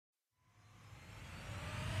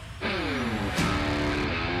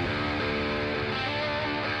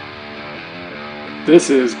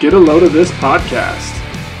This is Get a Load of This podcast,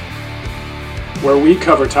 where we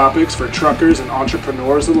cover topics for truckers and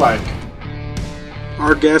entrepreneurs alike.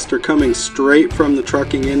 Our guests are coming straight from the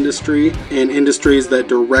trucking industry and industries that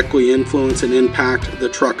directly influence and impact the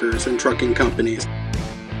truckers and trucking companies.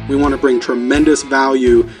 We want to bring tremendous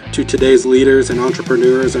value to today's leaders and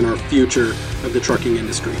entrepreneurs and our future of the trucking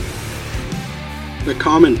industry. The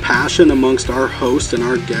common passion amongst our host and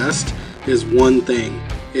our guest is one thing.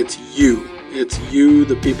 It's you. It's you,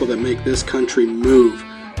 the people that make this country move,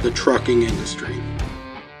 the trucking industry.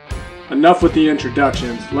 Enough with the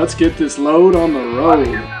introductions. Let's get this load on the road.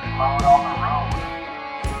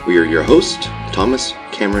 We are your hosts, Thomas,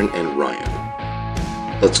 Cameron, and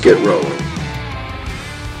Ryan. Let's get rolling.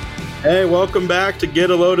 Hey, welcome back to Get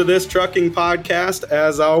a Load of This Trucking podcast.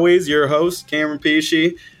 As always, your host, Cameron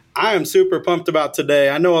Pesci. I am super pumped about today.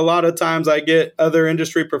 I know a lot of times I get other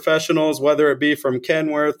industry professionals, whether it be from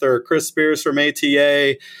Kenworth or Chris Spears from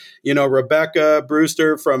ATA, Rebecca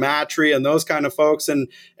Brewster from Atri and those kind of folks. And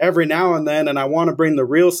every now and then, and I want to bring the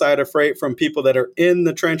real side of freight from people that are in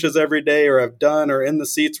the trenches every day or have done or in the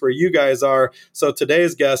seats where you guys are. So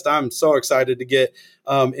today's guest, I'm so excited to get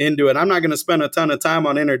into it. I'm not going to spend a ton of time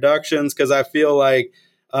on introductions because I feel like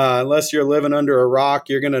unless you're living under a rock,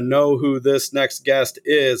 you're going to know who this next guest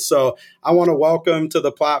is. So I want to welcome to the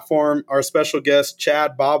platform our special guest,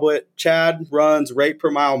 Chad Boblett. Chad runs Rate Per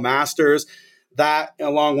Mile Masters. That,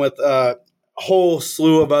 along with a whole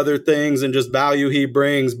slew of other things and just value he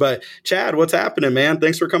brings. But Chad, what's happening, man?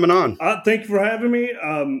 Thanks for coming on. Thank you for having me.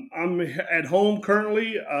 I'm at home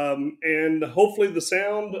currently, and hopefully the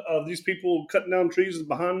sound of these people cutting down trees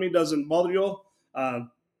behind me doesn't bother you all.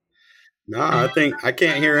 No, I think I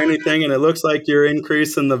can't hear anything, and it looks like you're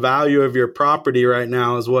increasing the value of your property right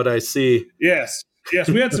now is what I see. Yes,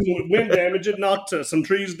 we had some wind damage. It knocked some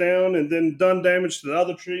trees down and then done damage to the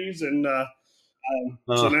other trees, and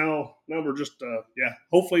so now we're just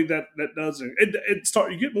hopefully that doesn't it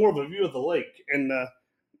start. You get more of a view of the lake and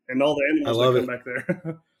all the animals that come back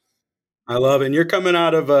there. I love it. And you're coming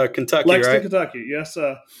out of Kentucky, Lexington, right? Kentucky. Yes.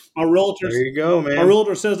 My realtor. There you go, man. My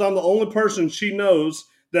realtor says I'm the only person she knows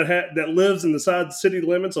that lives in the side city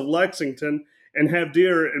limits of Lexington and have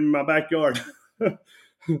deer in my backyard.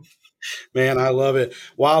 Man, I love it.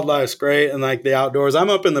 Wildlife's great and like the outdoors. I'm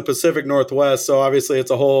up in the Pacific Northwest, so obviously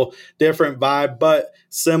it's a whole different vibe, but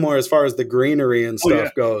similar as far as the greenery and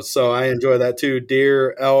stuff goes. So I enjoy that too.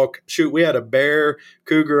 Deer, elk. Shoot, we had a bear,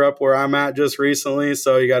 cougar up where I'm at just recently,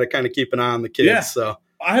 so you got to kind of keep an eye on the kids. Yeah. So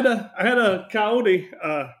I had a coyote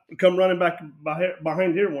come running back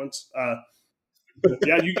behind here once.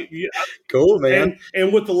 Cool, man.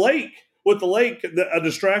 And with the lake, a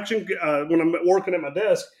distraction when I'm working at my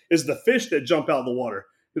desk is the fish that jump out of the water.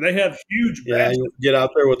 They have huge bass. You get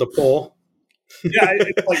out there with a pole. Yeah,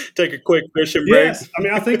 it's like take a quick fishing break. Yes, I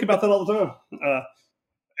mean I think about that all the time.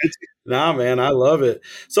 Nah, man, I love it.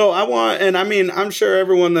 So I'm sure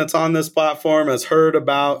everyone that's on this platform has heard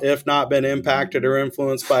about, if not been impacted or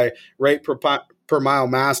influenced by Rate Per Mile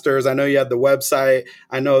Masters. I know you had the website.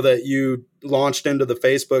 I know that you launched into the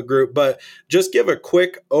Facebook group, but just give a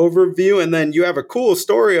quick overview. And then you have a cool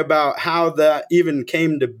story about how that even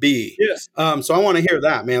came to be. Yes. So I want to hear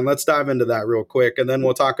that, man. Let's dive into that real quick. And then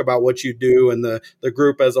we'll talk about what you do and the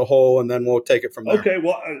group as a whole, and then we'll take it from there. Okay.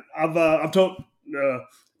 Well, I've told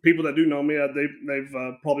people that do know me,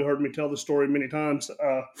 they've probably heard me tell the story many times.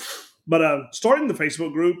 But starting the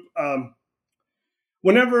Facebook group,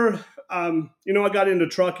 whenever I got into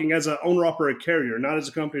trucking as an owner-operator carrier, not as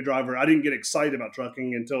a company driver, I didn't get excited about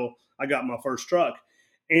trucking until I got my first truck.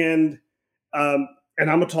 And I'm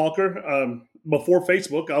a talker. Before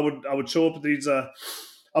Facebook, I would show up at these. I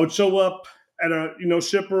would show up at a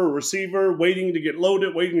shipper or receiver, waiting to get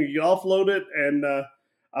loaded, waiting to get offloaded, and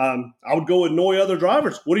I would go annoy other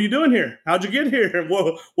drivers. What are you doing here? How'd you get here?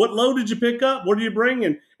 What load did you pick up? What are you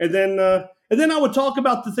bringing? And then I would talk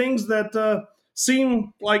about the things that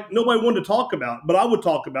seemed like nobody wanted to talk about, but I would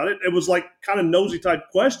talk about it. It was like kind of nosy type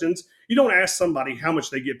questions. You don't ask somebody how much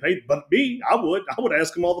they get paid, but me, I would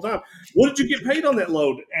ask them all the time. What did you get paid on that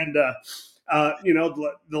load? And the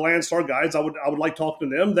Landstar guys, I would like talking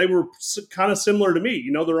to them. They were kind of similar to me.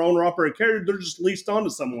 They're owner-operator carrier. They're just leased onto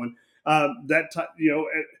someone.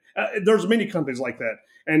 There's many companies like that,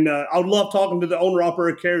 and I would love talking to the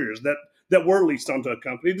owner-operator carriers that were leased onto a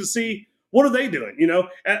company to see what are they doing. And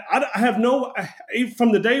I have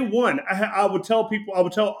from the day one. I would tell people, I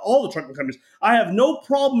would tell all the trucking companies, I have no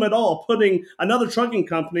problem at all putting another trucking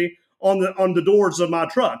company on the doors of my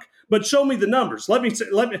truck. but show me the numbers. Tell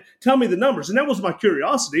me the numbers. And that was my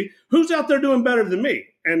curiosity. Who's out there doing better than me?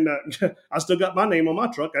 And I still got my name on my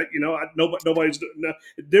truck. Nobody's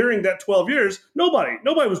during that 12 years.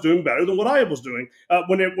 Nobody was doing better than what I was doing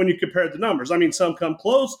when you compared the numbers. I mean, some come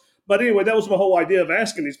close, but anyway, that was my whole idea of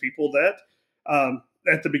asking these people that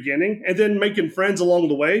at the beginning, and then making friends along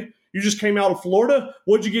the way. You just came out of Florida.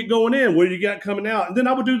 What'd you get going in? What do you got coming out? And then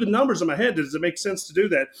I would do the numbers in my head. Does it make sense to do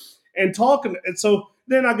that? And talking. And so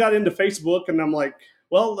then I got into Facebook, and I'm like,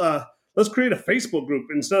 well, let's create a Facebook group.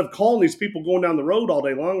 Instead of calling these people going down the road all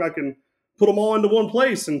day long, I can put them all into one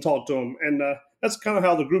place and talk to them. And that's kind of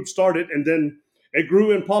how the group started. And then it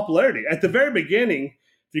grew in popularity. At the very beginning,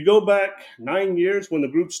 if you go back 9 years when the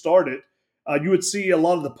group started, you would see a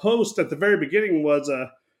lot of the posts at the very beginning was,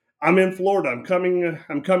 I'm in Florida. I'm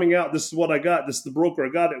coming out. This is what I got. This is the broker I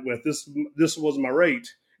got it with. This was my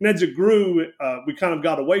rate. And as it grew, we kind of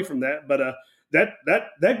got away from that. But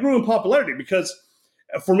that grew in popularity because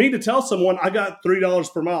for me to tell someone I got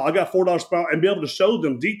 $3 per mile, I got $4 per mile, and be able to show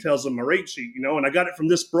them details of my rate sheet, and I got it from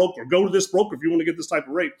this broker. Go to this broker if you want to get this type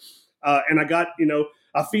of rate. And I got,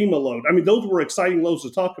 a FEMA load. I mean, those were exciting loads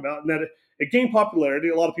to talk about, and that it gained popularity.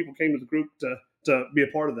 A lot of people came to the group to be a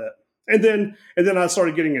part of that. And then I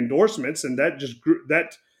started getting endorsements, and that just grew,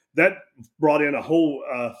 that brought in a whole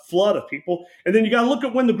flood of people. And then you got to look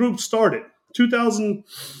at when the group started, 2000.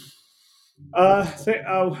 A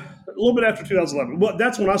little bit after 2011. Well,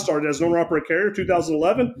 that's when I started as an owner-operator carrier,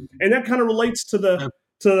 2011, and that kind of relates to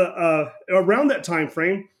around that time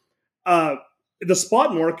frame. The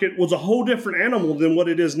spot market was a whole different animal than what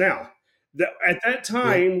it is now. At that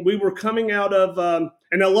time, we were coming out of,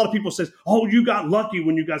 and a lot of people says, "Oh, you got lucky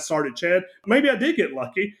when you got started, Chad." Maybe I did get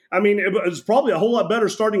lucky. I mean, it was probably a whole lot better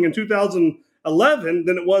starting in 2011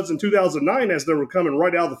 than it was in 2009, as they were coming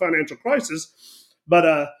right out of the financial crisis.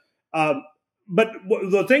 But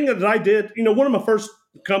the thing that I did, one of my first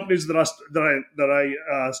companies that I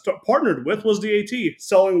partnered with was DAT,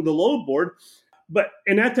 selling the load board.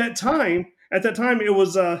 And at that time, it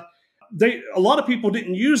was a lot of people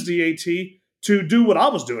didn't use DAT to do what I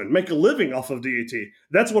was doing, make a living off of DAT.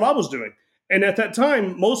 That's what I was doing. And at that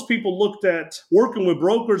time, most people looked at working with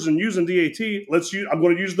brokers and using DAT. I'm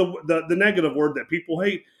going to use the negative word that people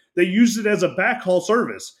hate. They used it as a backhaul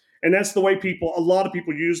service. And that's the way a lot of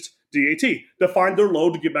people used DAT to find their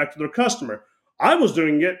load to get back to their customer. I was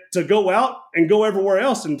doing it to go out and go everywhere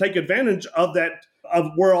else and take advantage of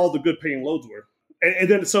where all the good paying loads were. And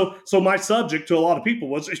then, so my subject to a lot of people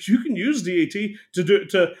was, if you can use DAT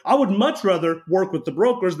I would much rather work with the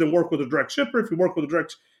brokers than work with a direct shipper. If you work with a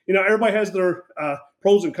direct, everybody has their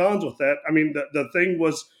pros and cons with that. I mean, the thing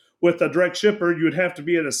was with a direct shipper, you would have to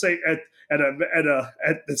be at the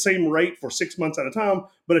same rate for 6 months at a time.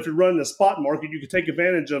 But if you're running the spot market, you could take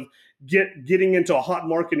advantage of getting into a hot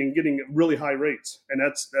market and getting really high rates. And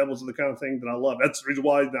that was the kind of thing that I love. That's the reason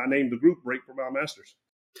why I named the group Rate Per Mile Masters.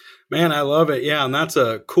 Man, I love it. Yeah. And that's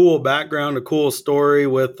a cool background, a cool story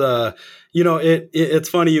with, it's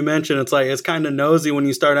funny you mentioned, it's kind of nosy when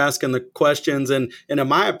you start asking the questions. And in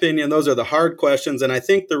my opinion, those are the hard questions. And I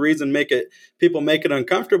think the reason people make it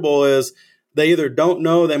uncomfortable is they either don't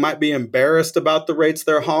know, they might be embarrassed about the rates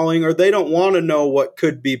they're hauling, or they don't want to know what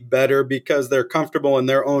could be better because they're comfortable in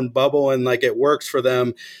their own bubble and it works for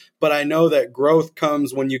them. But I know that growth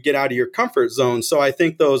comes when you get out of your comfort zone. So I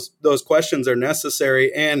think those questions are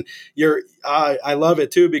necessary. And I love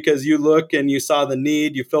it too, because you look and you saw the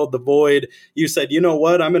need, you filled the void. You said, you know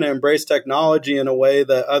what, I'm going to embrace technology in a way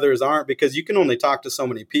that others aren't, because you can only talk to so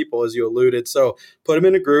many people, as you alluded. So put them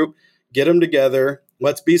in a group, get them together.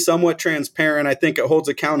 Let's be somewhat transparent. I think it holds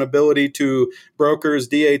accountability to brokers,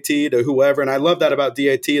 DAT, to whoever. And I love that about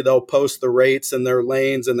DAT. They'll post the rates and their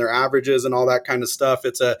lanes and their averages and all that kind of stuff.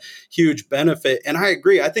 It's a huge benefit. And I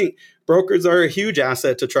agree. I think brokers are a huge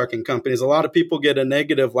asset to trucking companies. A lot of people get a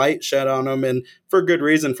negative light shed on them, and for good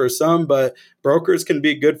reason for some, but brokers can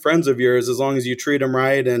be good friends of yours as long as you treat them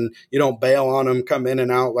right and you don't bail on them, come in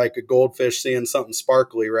and out like a goldfish seeing something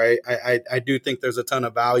sparkly, right? I do think there's a ton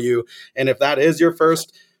of value. And if that is your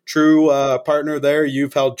first true partner there,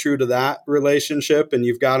 you've held true to that relationship and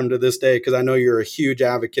you've got them to this day, because I know you're a huge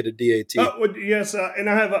advocate of DAT. Yes, and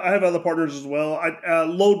I have other partners as well.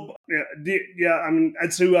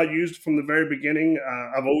 That's who I used from the very beginning.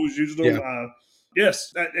 I've always used them. Yeah.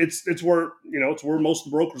 Yes, it's where it's where most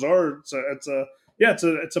of the brokers are. It's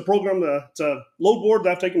a program, it's a load board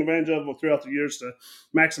that I've taken advantage of throughout the years to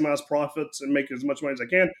maximize profits and make as much money as I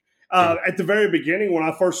can. At the very beginning, when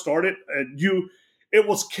I first started, it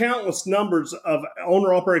was countless numbers of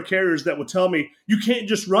owner-operator carriers that would tell me, you can't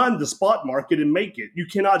just run the spot market and make it. You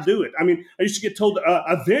cannot do it. I mean, I used to get told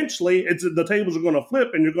eventually the tables are going to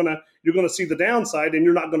flip and you're going to see the downside and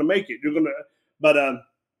you're not going to make it.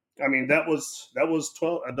 I mean, that was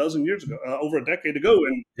a dozen years ago, over a decade ago,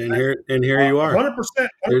 and here you are. 100%.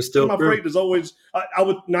 You're still of my freight is always. I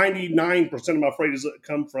would 99% of my freight is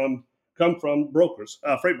come from brokers,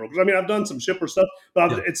 freight brokers. I mean, I've done some shipper stuff,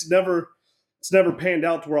 but it's never panned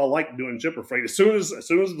out to where I like doing shipper freight. As soon as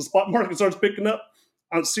the spot market starts picking up,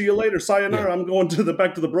 I'll see you later, sayonara. Yeah. I'm going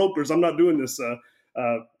back to the brokers. I'm not doing this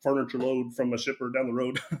furniture load from a shipper down the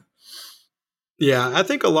road. Yeah, I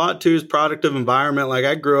think a lot too is product of environment. Like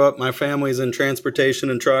I grew up, my family's in transportation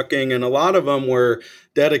and trucking, and a lot of them were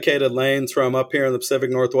dedicated lanes from up here in the Pacific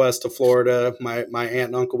Northwest to Florida. My aunt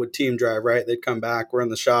and uncle would team drive, right? They'd come back, we're in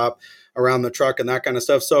the shop around the truck and that kind of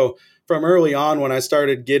stuff. So from early on, when I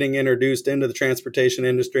started getting introduced into the transportation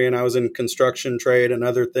industry and I was in construction trade and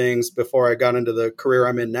other things before I got into the career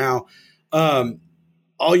I'm in now,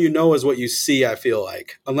 all you know is what you see, I feel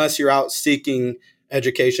like, unless you're out seeking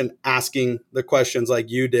education, asking the questions like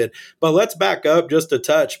you did. But let's back up just a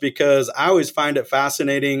touch, because I always find it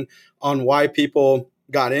fascinating on why people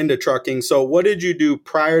got into trucking. So what did you do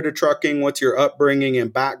prior to trucking? What's your upbringing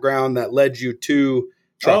and background that led you to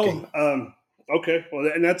trucking? Okay. Well,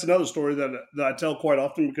 and that's another story that I tell quite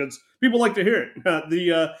often because people like to hear it.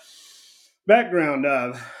 The background,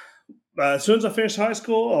 as soon as I finished high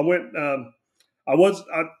school, I went,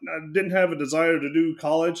 I didn't have a desire to do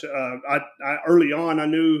college. I early on, I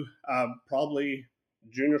knew probably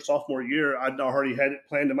junior, sophomore year, I'd already had it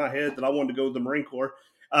planned in my head that I wanted to go to the Marine Corps.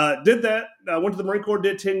 Did that. I went to the Marine Corps,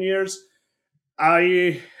 did 10 years.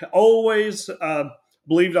 I always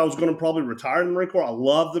believed I was going to probably retire in the Marine Corps. I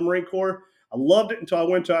loved the Marine Corps. I loved it until I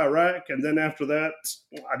went to Iraq, and then after that,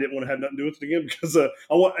 I didn't want to have nothing to do with it again because I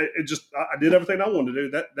did everything I wanted to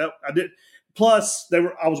do. That I did. Plus,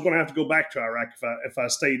 I was going to have to go back to Iraq if I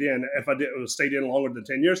stayed in. If I stayed in longer than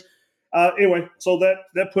 10 years. Anyway, so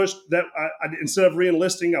that pushed that. I instead of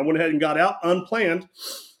re-enlisting, I went ahead and got out unplanned,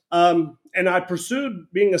 and I pursued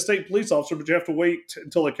being a state police officer. But you have to wait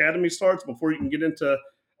until academy starts before you can get into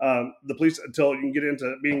the police. Until you can get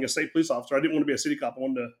into being a state police officer. I didn't want to be a city cop. I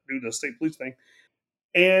wanted to do the state police thing,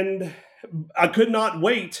 and I could not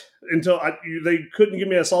wait until they couldn't give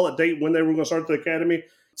me a solid date when they were going to start the academy.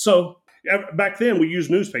 So. Back then, we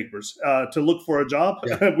used newspapers to look for a job.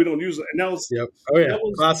 Yeah. We don't use it. And that was,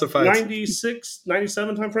 classified 96,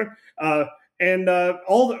 97 time frame.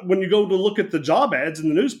 When you go to look at the job ads in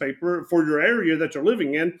the newspaper for your area that you're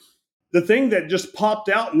living in, the thing that just popped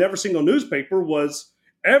out in every single newspaper was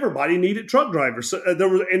everybody needed truck drivers. So,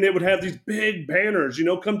 and they would have these big banners,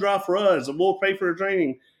 come drive for us, and we'll pay for your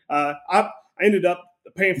training. I ended up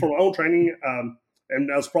paying for my own training, and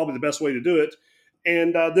that was probably the best way to do it.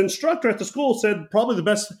 And the instructor at the school said probably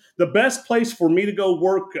the best place for me to go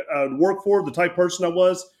work for, the type person I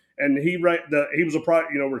was, and he was a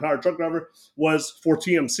retired truck driver, was for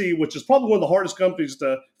TMC, which is probably one of the hardest companies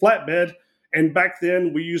to flatbed. And back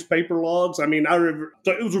then we used paper logs. I mean,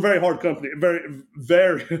 so it was a very hard company, very,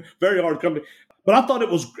 very, very hard company. But I thought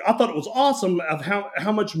it was awesome of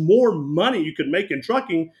how much more money you could make in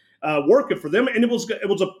trucking. Working for them, and it was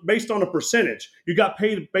based on a percentage. You got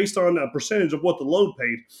paid based on a percentage of what the load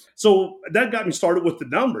paid. So that got me started with the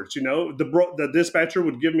numbers. The dispatcher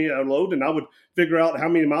would give me a load, and I would figure out how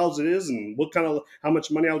many miles it is and how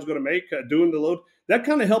much money I was going to make doing the load. That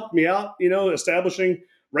kind of helped me out. Establishing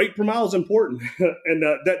rate per mile is important, and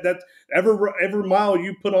that every mile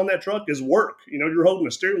you put on that truck is work. You're holding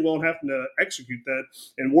a steering wheel and having to execute that,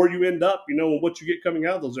 and where you end up, and what you get coming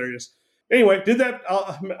out of those areas. Anyway, did that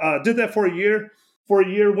for a year. For a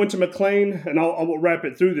year, went to McLean, and I'll wrap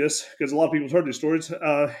it through this because a lot of people's heard these stories. Did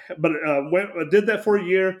that for a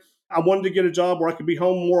year. I wanted to get a job where I could be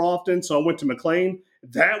home more often, so I went to McLean.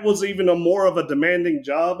 That was even more of a demanding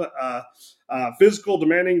job, physical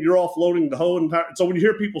demanding. You're offloading the whole entire. So when you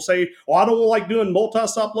hear people say, "Oh, I don't like doing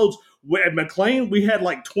multi-stop loads," at McLean we had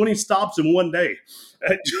like 20 stops in one day.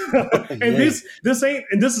 And this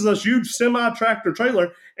is a huge semi-tractor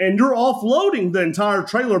trailer, and you're offloading the entire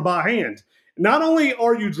trailer by hand. Not only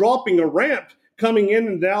are you dropping a ramp coming in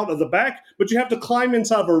and out of the back, but you have to climb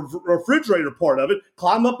inside a refrigerator part of it,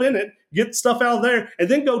 climb up in it, get stuff out of there, and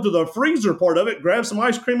then go to the freezer part of it, grab some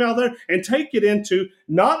ice cream out of there, and take it into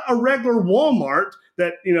not a regular Walmart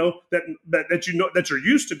that you're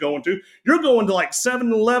used to going to. You're going to like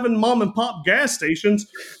 7-Eleven mom and pop gas stations.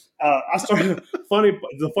 The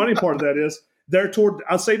funny part of that is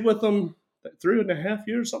I stayed with them 3.5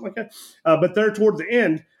 years, something like that. But there toward the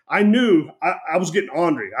end, I knew I was getting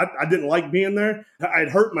ornery. I didn't like being there. I'd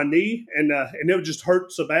hurt my knee, and it would just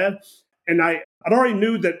hurt so bad. And I'd already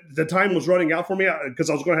knew that the time was running out for me because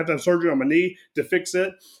I was going to have surgery on my knee to fix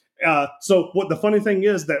it. So what the funny thing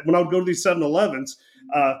is that when I would go to these 7-Elevens,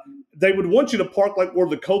 they would want you to park like where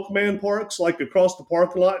the Coke man parks, like across the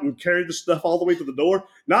parking lot, and carry the stuff all the way to the door.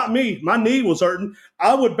 Not me. My knee was hurting.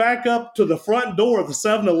 I would back up to the front door of the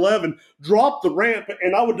 7-Eleven, drop the ramp,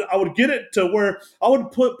 and I would get it to where I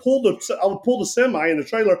would pull the semi in the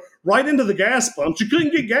trailer right into the gas pumps. You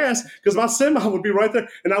couldn't get gas because my semi would be right there,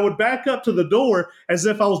 and I would back up to the door as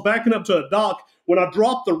if I was backing up to a dock. When I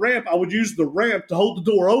dropped the ramp, I would use the ramp to hold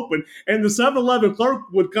the door open, and the 7-Eleven clerk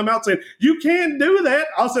would come out saying, "You can't do that."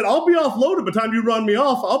 I said, "I'll be offloaded by the time you run me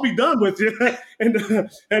off. I'll be done with you."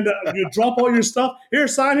 and you drop all your stuff. Here,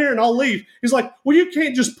 sign here, and I'll leave. He's like, "Well, you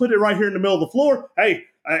can't just put it right here in the middle of the floor. Hey,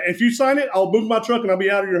 if you sign it, I'll move my truck and I'll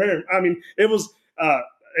be out of your hair." I mean, it was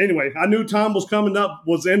anyway. I knew time was coming up,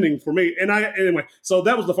 was ending for me, and anyway. So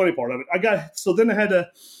that was the funny part of it. Then I had to.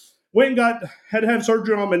 Had to have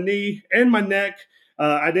surgery on my knee and my neck.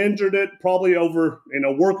 I'd injured it probably over,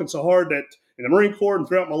 working so hard in the Marine Corps and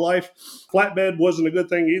throughout my life. Flatbed wasn't a good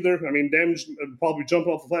thing either. I mean, probably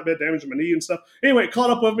jumping off the flatbed, damaging my knee and stuff. Anyway, it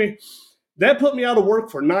caught up with me. That put me out of work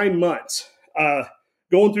for 9 months.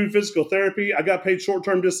 Going through physical therapy, I got paid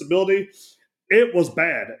short-term disability. It was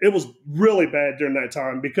bad. It was really bad during that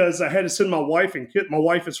time because I had to send my wife and kid. My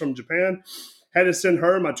wife is from Japan. Had to send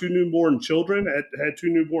her, my 2 newborn children, had 2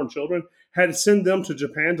 newborn children, had to send them to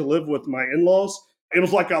Japan to live with my in-laws. It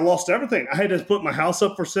was like I lost everything. I had to put my house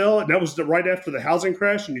up for sale, and that was right after the housing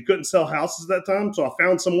crash, and you couldn't sell houses at that time. So I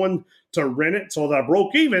found someone to rent it so that I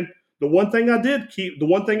broke even. The one thing I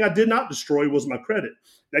did not destroy was my credit.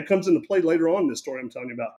 That comes into play later on in this story I'm telling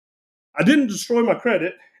you about. I didn't destroy my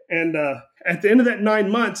credit, and at the end of that 9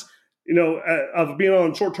 months, of being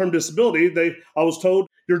on short-term disability, I was told,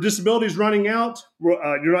 your disability is running out.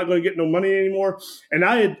 You're not going to get no money anymore. And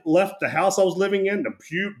I had left the house I was living in, the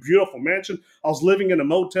beautiful mansion. I was living in a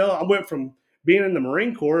motel. I went from being in the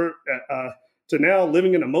Marine Corps to now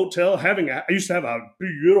living in a motel. I used to have a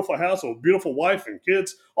beautiful house, a beautiful wife and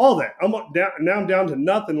kids, all that. Now I'm down to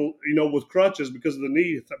nothing, with crutches because of the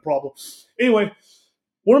knee problem. Anyway,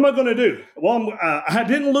 what am I going to do? Well, I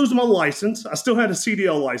didn't lose my license. I still had a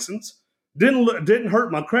CDL license. Didn't hurt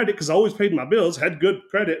my credit because I always paid my bills. Had good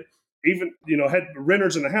credit. Even had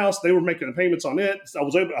renters in the house. They were making the payments on it. I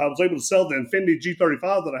was able to sell the Infiniti G35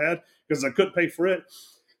 that I had because I couldn't pay for it.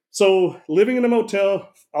 So living in a motel,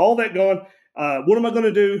 all that gone. What am I going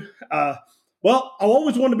to do? Well, I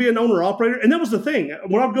always wanted to be an owner operator, and that was the thing.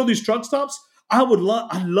 When I would go to these truck stops, I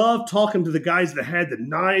love talking to the guys that had the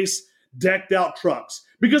nice decked out trucks.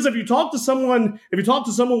 Because if you talk to someone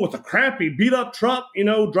with a crappy beat up truck,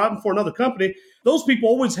 driving for another company, those people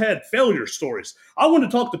always had failure stories. I want to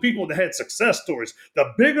talk to people that had success stories.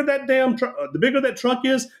 The bigger that truck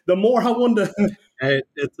is, the more I wanted to. Hey,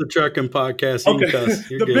 it's a trucking podcast. Okay.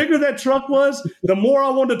 The bigger that truck was, the more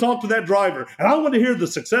I wanted to talk to that driver. And I wanted to hear the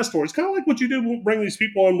success stories. Kind of like what you do when you bring these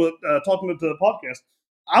people on with talking to the podcast.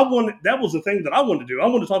 That was the thing that I wanted to do. I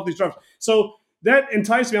wanted to talk to these drivers. So that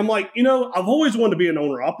enticed me. I'm like, I've always wanted to be an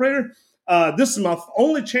owner operator. This is my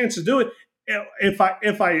only chance to do it. If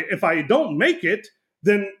I don't make it,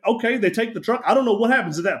 then okay, they take the truck. I don't know what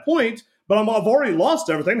happens at that point, but I've already lost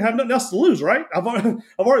everything. I have nothing else to lose, right? I've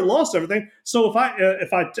already lost everything. So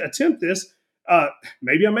if I attempt this,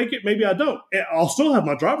 maybe I make it, maybe I don't. I'll still have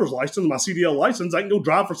my driver's license, my CDL license. I can go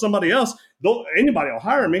drive for somebody else. Anybody will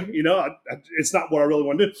hire me. It's not what I really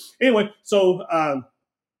want to do. Anyway, so.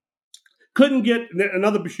 Couldn't get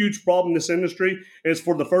another huge problem in this industry is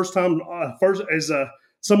for the first time,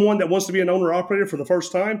 someone that wants to be an owner operator for the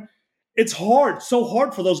first time. It's so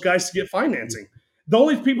hard for those guys to get financing. The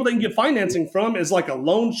only people they can get financing from is like a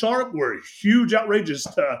loan shark where huge outrageous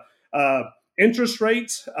interest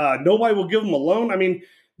rates. Nobody will give them a loan. I mean,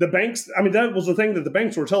 the banks, that was the thing that the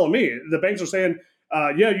banks were telling me. The banks were saying,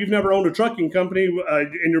 you've never owned a trucking company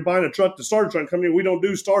and you're buying a truck to start a trucking company. We don't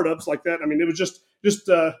do startups like that. I mean, it was just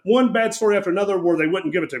one bad story after another where they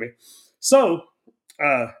wouldn't give it to me. So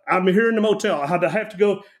I'm here in the motel. I had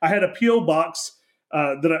a P.O. box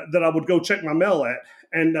that I would go check my mail at.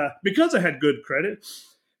 And because I had good credit,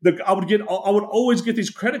 I would always get these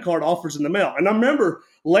credit card offers in the mail. And I remember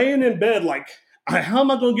laying in bed like, how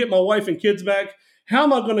am I going to get my wife and kids back? How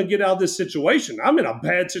am I going to get out of this situation? I'm in a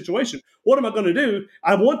bad situation. What am I going to do?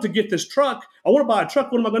 I want to get this truck. I want to buy a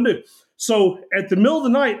truck. What am I going to do? So at the middle of the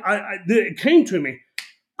night, it came to me.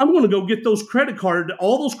 I'm going to go get all those credit card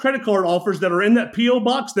offers that are in that P.O.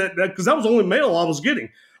 box because that was the only mail I was getting.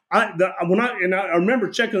 I remember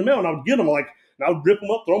checking the mail and I would get them like, And I would rip them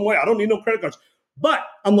up, throw them away. I don't need no credit cards. But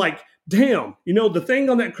I'm like, damn, the thing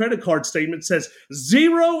on that credit card statement says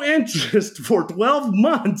 0 interest for 12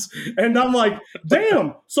 months. And I'm like,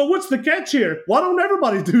 damn, so what's the catch here? Why don't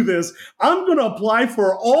everybody do this? I'm going to apply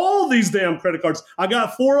for all these damn credit cards. I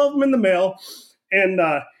got 4 of them in the mail. And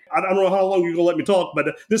I don't know how long you're going to let me talk, but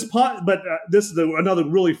this is another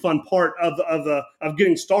really fun part of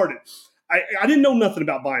getting started. I didn't know nothing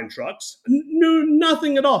about buying trucks, knew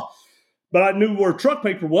nothing at all. But I knew where truck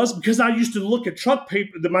paper was because I used to look at truck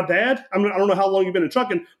paper that my dad, I don't know how long you've been in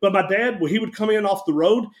trucking, but my dad, he would come in off the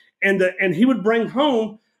road and he would bring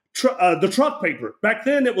home the truck paper. Back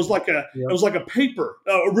then it was like a paper,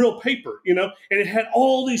 a real paper, and it had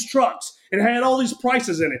all these trucks. It had all these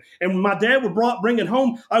prices in it. And when my dad would bring it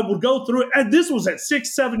home, I would go through it. And this was at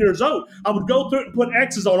 6, 7 years old. I would go through it and put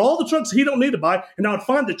X's on all the trucks he don't need to buy. And I would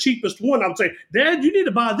find the cheapest one. I would say, Dad, you need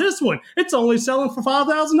to buy this one. It's only selling for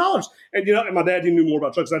 $5,000. And, and my dad, he knew more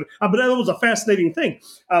about trucks than I did. But that was a fascinating thing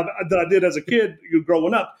that I did as a kid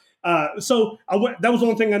growing up. So that was the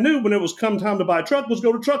only thing I knew when it was come time to buy a truck was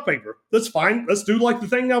go to truck paper. That's fine. Let's do like the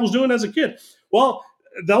thing I was doing as a kid. Well,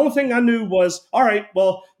 the only thing I knew was, all right,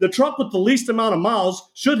 well, the truck with the least amount of miles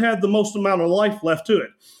should have the most amount of life left to it.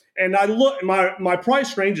 And I look, my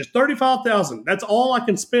price range is $35,000. That's all I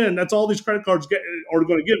can spend. That's all these credit cards are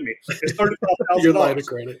going to give me. It's $35,000. Your line of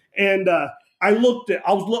credit. And I looked at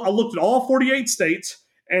all 48 states,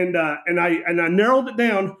 and I narrowed it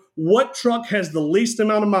down. What truck has the least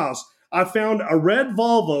amount of miles? I found a red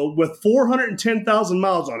Volvo with 410,000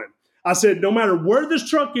 miles on it. I said, no matter where this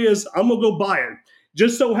truck is, I'm going to go buy it.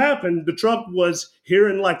 Just so happened the truck was here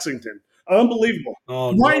in Lexington. Unbelievable.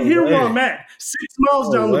 Oh, right here where I'm at, 6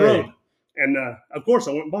 miles down the road. And of course,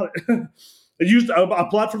 I went and bought it. I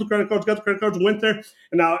applied for the credit cards, got the credit cards, went there.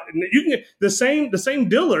 And now you can get the same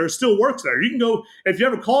dealer still works there. You can go, if you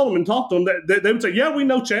ever call them and talk to them, they would say, yeah, we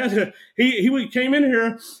know Chad. He came in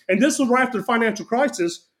here, and this was right after the financial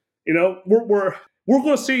crisis. We're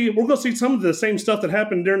going to see some of the same stuff that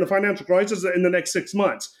happened during the financial crisis in the next 6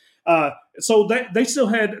 months. So they still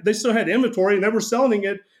had inventory, and they were selling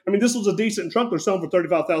it. I mean, this was a decent truck. They're selling for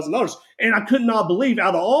 $35,000. And I could not believe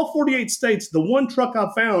out of all 48 states, the one truck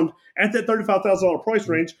I found at that $35,000 price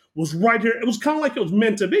range was right here. It was kind of like it was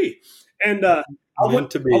meant to be. And I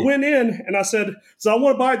went in and I said, so I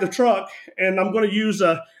want to buy the truck, and I'm going to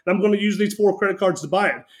use these 4 credit cards to buy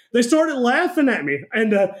it. They started laughing at me,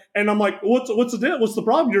 and I'm like, what's the deal? What's the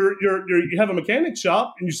problem? You have a mechanic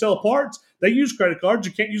shop and you sell parts. They use credit cards.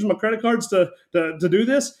 You can't use my credit cards to do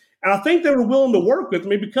this. And I think they were willing to work with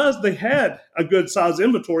me because they had a good size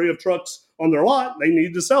inventory of trucks on their lot. They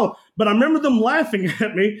needed to sell them. But I remember them laughing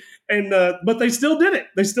at me, and but they still did it.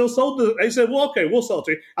 They still sold it. They said, well, okay, we'll sell it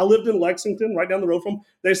to you. I lived in Lexington, right down the road from them.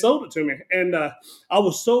 They sold it to me. And I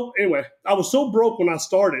was so broke when I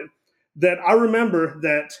started that I remember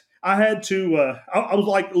that I had to, I was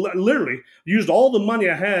like literally used all the money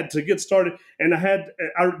I had to get started. And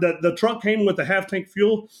the truck came with a half tank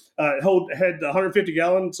fuel, had 150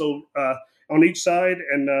 gallons. So, on each side.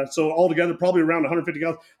 And so altogether, probably around 150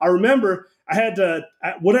 gallons. I remember I had to,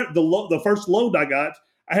 whatever the first load I got,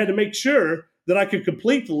 I had to make sure that I could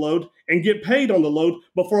complete the load and get paid on the load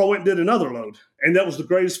before I went and did another load. And that was the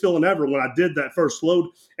greatest feeling ever when I did that first load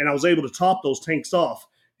and I was able to top those tanks off,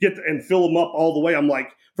 and fill them up all the way. I'm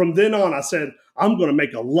like, from then on, I said, I'm going to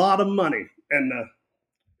make a lot of money. And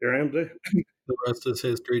here I am today. The rest is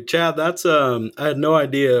history. Chad, that's I had no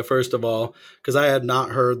idea, first of all, because I had not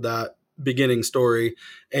heard that beginning story.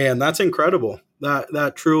 And that's incredible.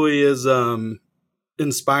 That truly is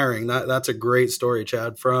inspiring. That's a great story,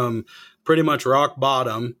 Chad, from pretty much rock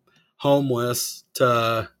bottom, homeless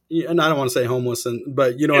to, and I don't want to say homeless,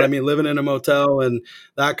 but you know what I mean, living in a motel and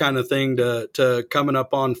that kind of thing to coming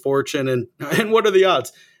up on fortune. And what are the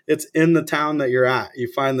odds? It's in the town that you're at.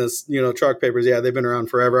 You find this, truck papers. Yeah, they've been around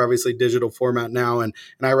forever, obviously digital format now. And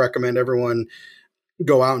I recommend everyone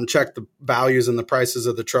go out and check the values and the prices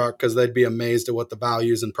of the truck, because they'd be amazed at what the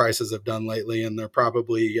values and prices have done lately. And they're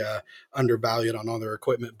probably undervalued on all their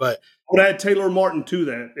equipment. But I would add Taylor Martin to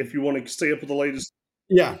that if you want to stay up with the latest.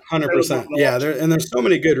 Yeah, 100%. Yeah, there's so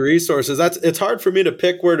many good resources. It's hard for me to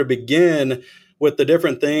pick where to begin with the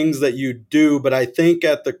different things that you do, but I think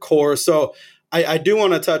at the core, so I do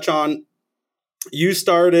want to touch on, you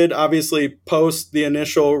started obviously post the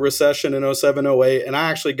initial recession in 07, 08, and I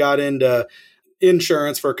actually got into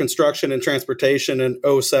insurance for construction and transportation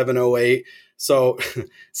in 07, 08. So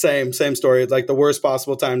same story. It's like the worst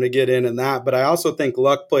possible time to get in that. But I also think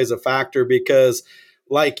luck plays a factor because,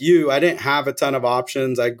 like you, I didn't have a ton of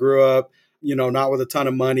options. I grew up not with a ton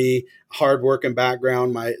of money, hardworking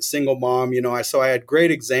background, my single mom, so I had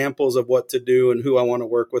great examples of what to do and who I want to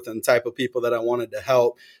work with and the type of people that I wanted to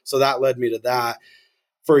help. So that led me to that.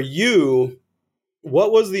 For you,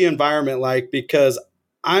 what was the environment like? Because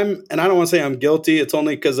and I don't want to say I'm guilty. It's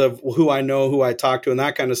only because of who I know, who I talk to and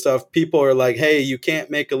that kind of stuff. People are like, hey, you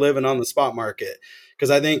can't make a living on the spot market.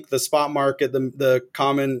 Because I think the spot market, the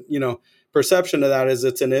common, perception of that is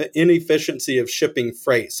it's an inefficiency of shipping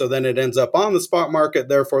freight. So then it ends up on the spot market.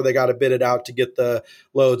 Therefore, they got to bid it out to get the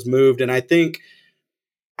loads moved. And I think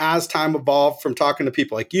as time evolved from talking to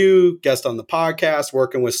people like you, guest on the podcast,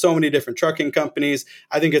 working with so many different trucking companies,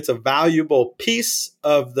 I think it's a valuable piece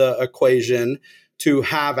of the equation to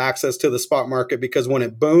have access to the spot market, because when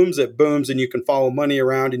it booms and you can follow money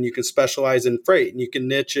around and you can specialize in freight and you can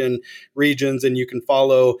niche in regions and you can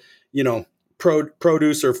follow,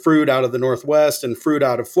 produce or fruit out of the Northwest and fruit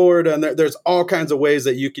out of Florida. And there's all kinds of ways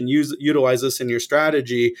that you can utilize this in your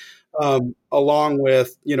strategy, along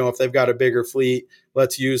with, if they've got a bigger fleet,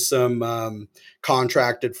 let's use some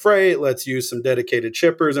contracted freight, let's use some dedicated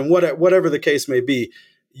shippers and whatever the case may be.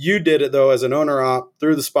 You did it, though, as an owner op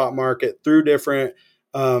through the spot market, through different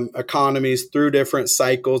economies, through different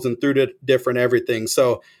cycles and through different everything.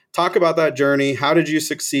 So talk about that journey. How did you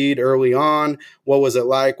succeed early on? What was it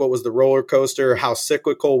like? What was the roller coaster? How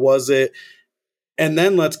cyclical was it? And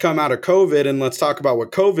then let's come out of COVID and let's talk about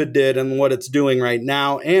what COVID did and what it's doing right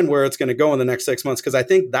now and where it's going to go in the next 6 months, because I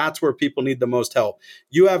think that's where people need the most help.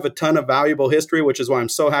 You have a ton of valuable history, which is why I'm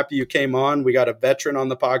so happy you came on. We got a veteran on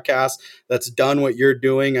the podcast that's done what you're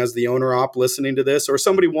doing as the owner op listening to this, or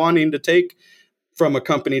somebody wanting to take from a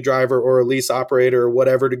company driver or a lease operator or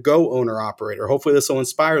whatever to go owner operator. Hopefully this will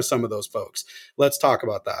inspire some of those folks. Let's talk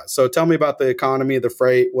about that. So tell me about the economy, the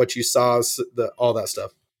freight, what you saw, all that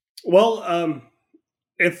stuff. Well,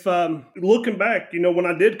 if looking back, when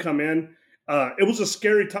I did come in, it was a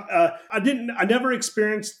scary time. I never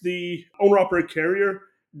experienced the owner operator carrier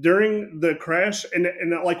during the crash. And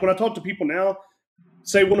like when I talk to people now,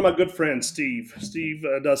 say one of my good friends, Steve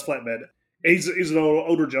does flatbed. He's an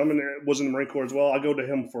older gentleman, was in the Marine Corps as well. I go to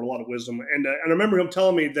him for a lot of wisdom. And I remember him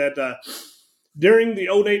telling me that during the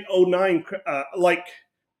 08, 09,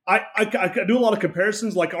 I do a lot of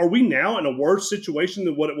comparisons. Like, are we now in a worse situation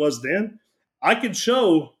than what it was then? I can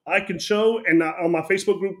show, and on my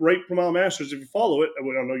Facebook group, Rate Per Mile Masters, if you follow it, I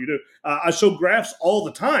don't know you do, I show graphs all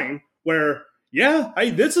the time where,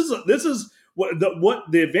 this is what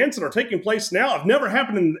the events that are taking place now have never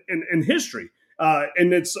happened in history.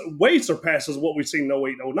 And it's way surpasses what we've seen in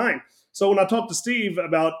 08, 09. So when I talked to Steve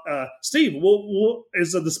about, Steve,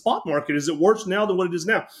 is the spot market, is it worse now than what it is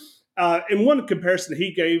now? And one comparison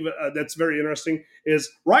he gave that's very interesting is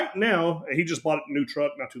right now, he just bought a new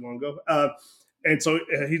truck not too long ago. And so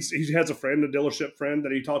he has a friend, a dealership friend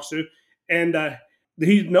that he talks to. And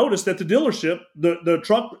he noticed that the dealership, the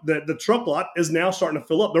truck lot is now starting to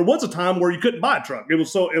fill up. There was a time where you couldn't buy a truck. It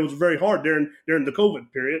was very hard during the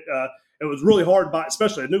COVID period. It was really hard to buy,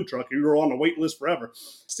 especially a new truck. You were on a wait list forever.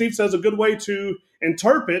 Steve says a good way to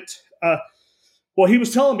interpret well, he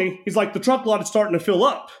was telling me, he's like, the truck lot is starting to fill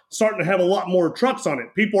up, starting to have a lot more trucks on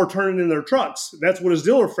it. People are turning in their trucks. That's what his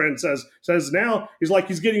dealer friend says now. He's like,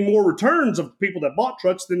 he's getting more returns of people that bought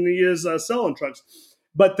trucks than he is selling trucks.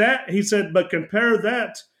 But he said, but compare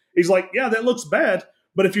that. He's like, yeah, that looks bad.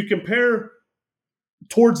 But if you compare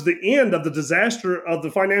towards the end of the disaster of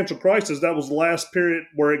the financial crisis, that was the last period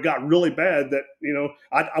where it got really bad that,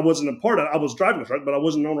 I wasn't a part of it. I was driving a truck, but I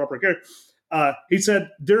wasn't an owner operator carrier. He said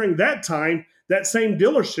during that time, that same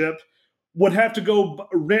dealership would have to go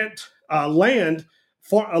rent land,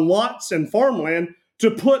 lots and farmland to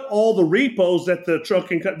put all the repos that the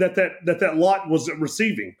trucking that lot was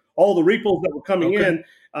receiving. All the repos that were coming in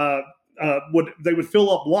would fill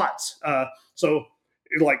up lots. So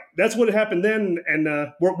like that's what happened then, and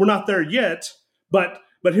we're not there yet. But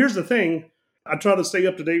here's the thing: I try to stay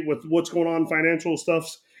up to date with what's going on, financial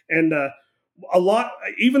stuff, and a lot,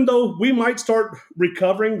 even though we might start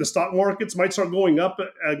recovering, the stock markets might start going up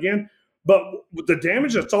again, but the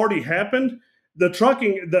damage that's already happened, the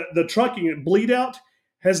trucking bleed out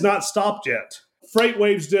has not stopped yet.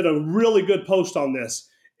 FreightWaves did a really good post on this.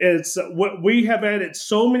 It's what we have added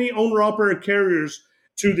so many owner operator carriers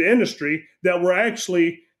to the industry that we're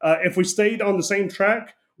actually, if we stayed on the same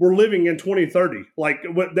track, we're living in 2030. Like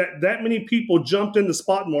that many people jumped in the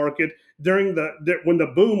spot market during when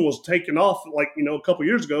the boom was taking off, like, a couple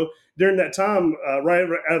years ago. During that time, right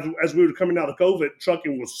as we were coming out of COVID,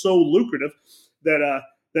 trucking was so lucrative that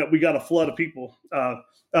we got a flood of people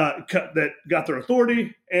that got their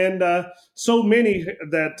authority, and so many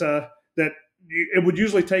that it would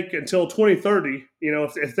usually take until 2030,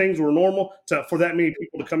 if things were normal, for that many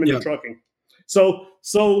people to come into trucking. So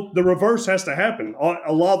the reverse has to happen.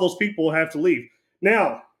 A lot of those people have to leave.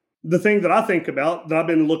 Now, the thing that I think about that I've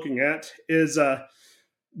been looking at is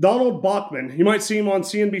Donald Bachman. You might see him on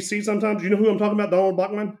CNBC sometimes. You know who I'm talking about, Donald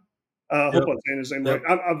Bachman? I hope I'm saying his name right.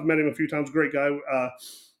 I've met him a few times. Great guy.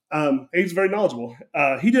 He's very knowledgeable.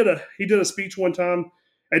 He did a speech one time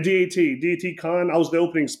at DAT Con. I was the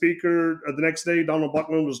opening speaker. The next day, Donald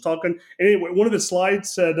Bachman was talking. And anyway, one of his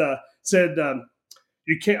slides said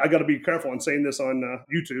you can't. I got to be careful on saying this on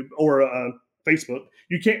YouTube or Facebook.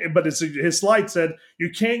 You can't. But his slide said you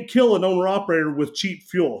can't kill an owner operator with cheap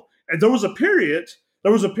fuel. And there was a period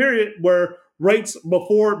where rates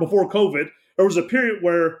before COVID. There was a period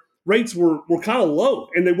where rates were kind of low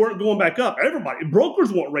and they weren't going back up.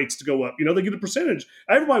 Brokers want rates to go up. They get a percentage.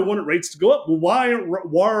 Everybody wanted rates to go up. Well, why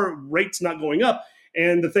are rates not going up?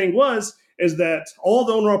 And the thing is that all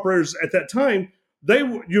the owner operators at that time,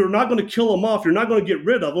 you're not going to kill them off. You're not going to get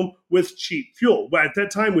rid of them with cheap fuel. But at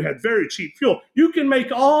that time, we had very cheap fuel. You can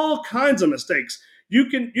make all kinds of mistakes. You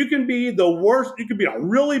can be the worst. You can be a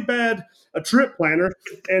really bad trip planner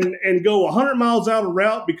and go 100 miles out of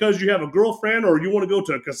route because you have a girlfriend or you want to go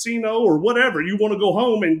to a casino or whatever. You want to go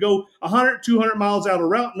home and go 100, 200 miles out of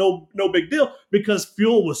route. No big deal, because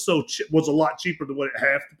fuel was a lot cheaper than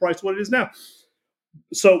half the price of what it is now.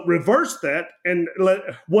 So reverse that, and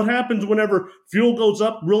what happens whenever fuel goes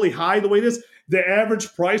up really high the way it is? The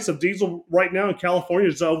average price of diesel right now in California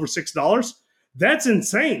is over $6. That's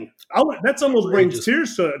insane. That's almost brings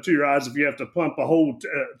tears to your eyes if you have to pump a whole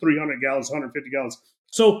 300 gallons, 150 gallons.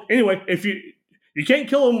 So anyway, if you can't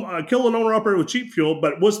kill an owner operator with cheap fuel,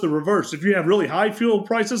 but what's the reverse? If you have really high fuel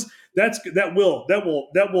prices, that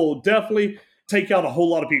will definitely take out a whole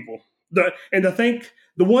lot of people.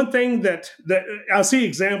 The one thing that I see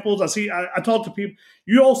examples, I talk to people.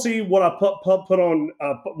 You all see what I put on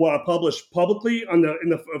what I publish publicly in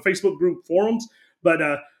the Facebook group forums, but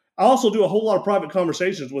I also do a whole lot of private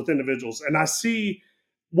conversations with individuals, and I see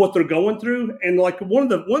what they're going through. And like one of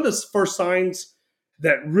the first signs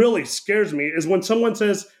that really scares me is when someone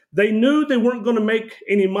says they knew they weren't going to make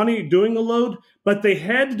any money doing a load, but they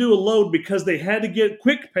had to do a load because they had to get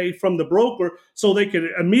quick pay from the broker so they could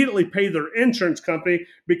immediately pay their insurance company.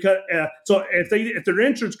 Because so if their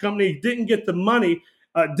insurance company didn't get the money,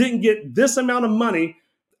 didn't get this amount of money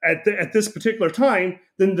at this particular time,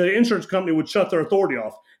 then the insurance company would shut their authority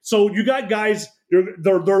off. So you got guys,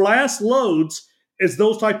 their last loads is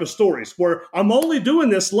those type of stories where I'm only doing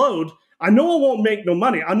this load. I know I won't make no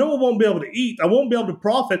money. I know I won't be able to eat. I won't be able to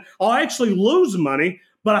profit. I'll actually lose money,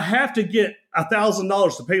 but I have to get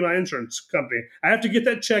 $1,000 to pay my insurance company. I have to get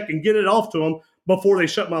that check and get it off to them before they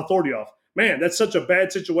shut my authority off. Man, that's such a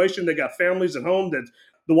bad situation. They got families at home that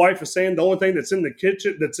the wife is saying the only thing that's in the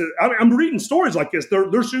kitchen I'm reading stories like this.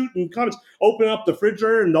 They're shooting comments, open up the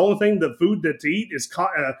refrigerator, and the only thing the food to eat is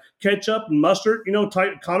ketchup and mustard,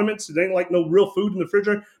 type condiments. It ain't like no real food in the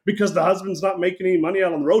refrigerator because the husband's not making any money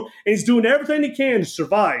out on the road, and he's doing everything he can to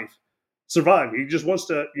survive. He just wants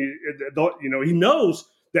to, he knows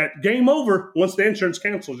that game over once the insurance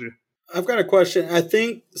cancels you. I've got a question. I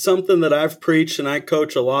think something that I've preached and I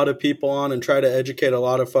coach a lot of people on and try to educate a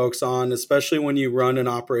lot of folks on, especially when you run and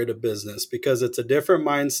operate a business, because it's a different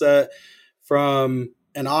mindset from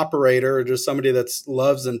an operator or just somebody that's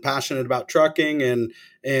loves and passionate about trucking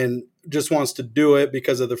and just wants to do it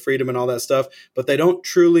because of the freedom and all that stuff, but they don't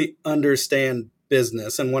truly understand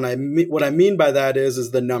business. And what I mean by that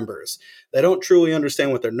is the numbers. They don't truly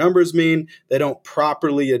understand what their numbers mean. They don't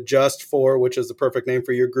properly adjust for, which is the perfect name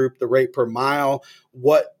for your group, the rate per mile.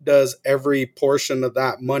 What does every portion of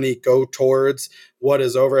that money go towards? What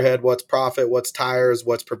is overhead? What's profit? What's tires?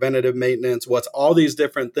 What's preventative maintenance? What's all these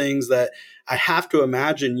different things that I have to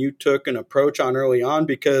imagine you took an approach on early on,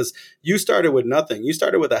 because you started with nothing. You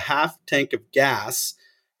started with a half tank of gas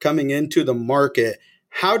coming into the market.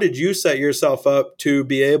 How did you set yourself up to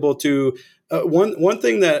be able to one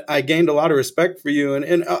thing that I gained a lot of respect for you,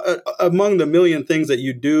 and among the million things that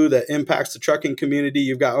you do that impacts the trucking community,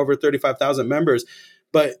 you've got over 35,000 members,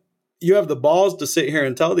 but you have the balls to sit here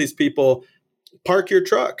and tell these people, park your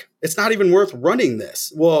truck. It's not even worth running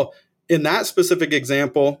this. Well, in that specific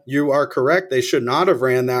example, you are correct. They should not have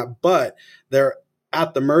ran that, but they're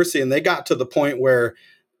at the mercy, and they got to the point where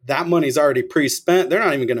that money's already pre-spent. They're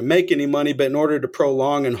not even going to make any money, but in order to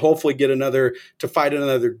prolong and hopefully get to fight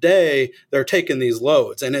another day, they're taking these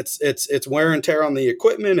loads. And it's wear and tear on the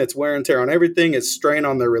equipment. It's wear and tear on everything. It's strain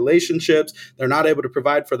on their relationships. They're not able to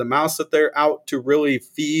provide for the mouse that they're out to really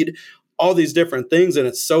feed, all these different things. And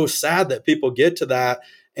it's so sad that people get to that.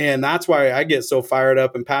 And that's why I get so fired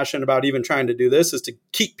up and passionate about even trying to do this, is to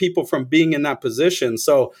keep people from being in that position.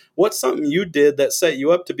 So what's something you did that set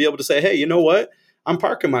you up to be able to say, hey, you know what? I'm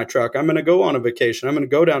parking my truck. I'm going to go on a vacation. I'm going to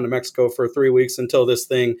go down to Mexico for 3 weeks until this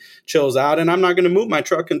thing chills out. And I'm not going to move my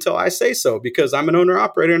truck until I say so, because I'm an owner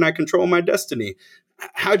operator and I control my destiny.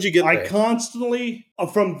 How'd you get there? I constantly,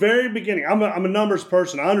 from very beginning, I'm a numbers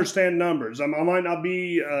person. I understand numbers. I might not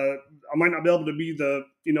be able to be the,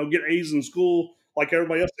 get A's in school like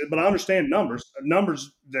everybody else did, but I understand numbers.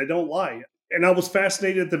 Numbers, they don't lie. And I was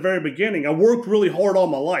fascinated at the very beginning. I worked really hard all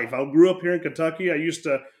my life. I grew up here in Kentucky. I used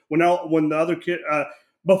to, when the other kid,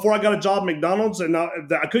 before I got a job at McDonald's, and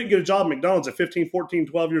I couldn't get a job at McDonald's at 15, 14,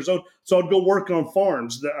 12 years old. So I'd go work on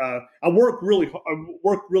farms. I worked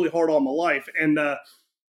really hard all my life. And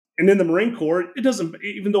in the Marine Corps, it doesn't,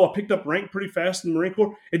 even though I picked up rank pretty fast in the Marine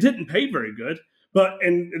Corps, it didn't pay very good.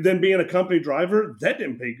 And then being a company driver, that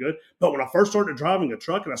didn't pay good. But when I first started driving a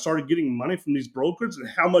truck and I started getting money from these brokers and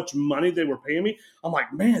how much money they were paying me, I'm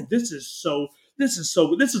like, man, this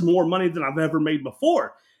is more money than I've ever made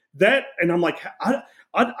before. And I'm like, I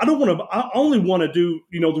don't want to, I only want to do,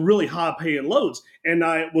 the really high paying loads. And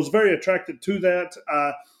I was very attracted to that.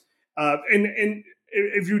 And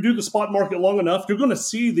if you do the spot market long enough, you're going to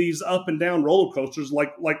see these up and down roller coasters.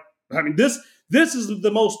 This is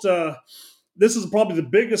the most, this is probably the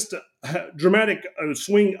biggest dramatic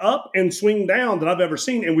swing up and swing down that I've ever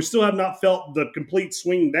seen. And we still have not felt the complete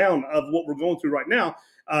swing down of what we're going through right now.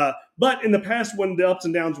 But in the past, when the ups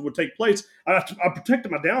and downs would take place, I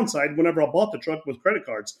protected my downside whenever I bought the truck with credit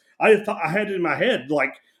cards. I had it in my head,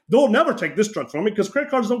 like, they'll never take this truck from me because credit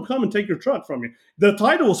cards don't come and take your truck from you. The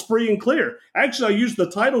title is free and clear. Actually, I used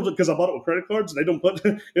the title because I bought it with credit cards. They don't put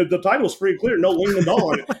the title is free and clear, no lien at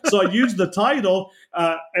all on it. So I used the title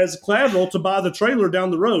as collateral to buy the trailer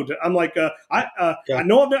down the road. I'm like, I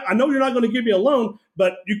know you're not going to give me a loan,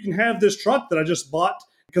 but you can have this truck that I just bought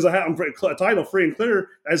because I'm a title free and clear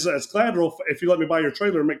as collateral if you let me buy your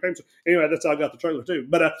trailer and make payments. Anyway, that's how I got the trailer too.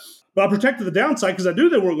 But I protected the downside because I knew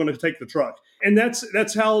they weren't going to take the truck. And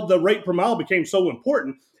that's how the rate per mile became so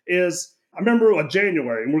important. Is I remember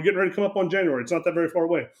January, and we're getting ready to come up on January. It's not that very far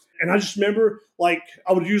away. And I just remember, like,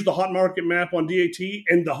 I would use the hot market map on DAT,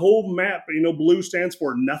 and the whole map, blue stands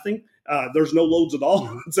for nothing. There's no loads at all.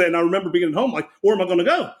 And I remember being at home, like, where am I going to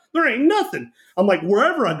go? There ain't nothing. I'm like,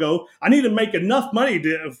 wherever I go, I need to make enough money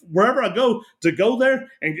wherever I go to go there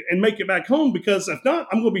and make it back home, because if not,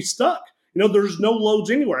 I'm going to be stuck. There's no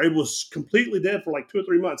loads anywhere. It was completely dead for like 2 or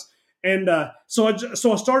 3 months. And so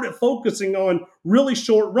I started focusing on really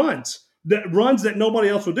short runs that nobody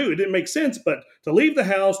else would do. It didn't make sense, but to leave the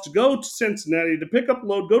house, to go to Cincinnati, to pick up a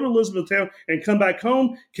load, go to Elizabethtown, and come back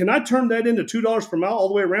home, can I turn that into $2 per mile all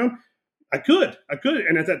the way around? I could.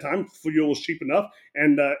 And at that time, fuel was cheap enough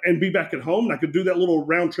and be back at home. And I could do that little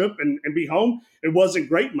round trip and be home. It wasn't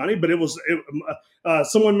great money, but it was,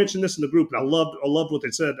 someone mentioned this in the group, and I loved what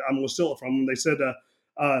they said. I'm going to steal it from them. They said,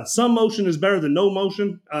 some motion is better than no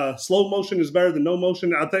motion. Slow motion is better than no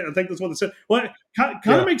motion. I think that's what they said. Well, kind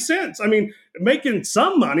of makes sense. I mean, making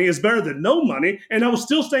some money is better than no money, and I was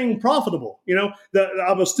still staying profitable.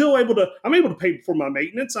 I was still I'm able to pay for my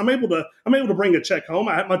maintenance. I'm able to bring a check home.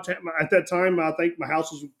 I had at that time, I think my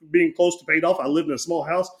house was being close to paid off. I lived in a small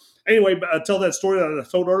house. Anyway, tell that story that I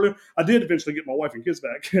told earlier. I did eventually get my wife and kids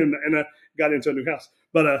back, and I got into a new house.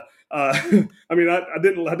 But I did.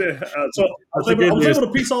 So I was able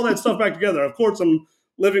to piece all that stuff back together. Of course, I'm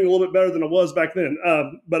living a little bit better than I was back then.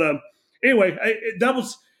 Anyway, that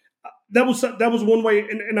was one way,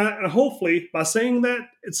 and hopefully by saying that,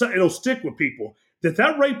 it'll stick with people.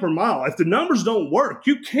 That rate per mile, if the numbers don't work,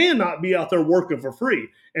 you cannot be out there working for free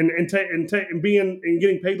and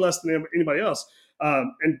getting paid less than anybody else.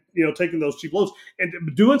 Taking those cheap loads and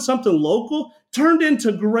doing something local turned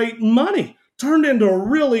into great money, turned into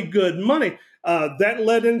really good money. That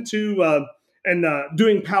led into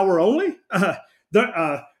doing power only.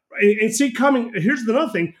 Here's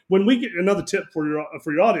another thing. When we get another tip for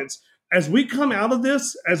your audience, as we come out of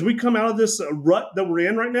this rut that we're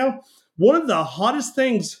in right now, one of the hottest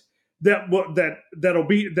things that'll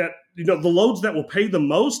be the loads that will pay the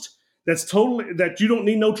most, that you don't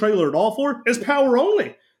need no trailer at all for, is power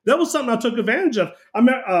only. That was something I took advantage of.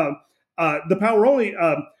 The power only,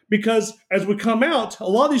 because as we come out, a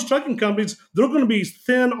lot of these trucking companies, they're going to be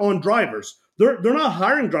thin on drivers. They're not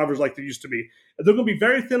hiring drivers like they used to be. They're going to be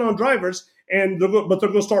very thin on drivers, but they're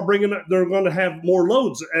going to start they're going to have more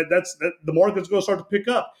loads. The market's going to start to pick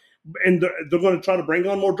up. And they're going to try to bring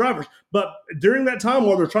on more drivers. But during that time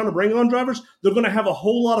while they're trying to bring on drivers, they're going to have a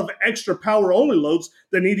whole lot of extra power-only loads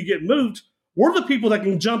that need to get moved we're the people that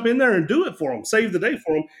can jump in there and do it for them, save the day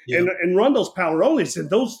for them, and run those power onlys. And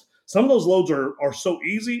some of those loads are so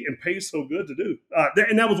easy and pay so good to do.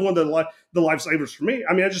 And that was one of the lifesavers for me.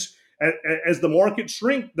 I mean, as the market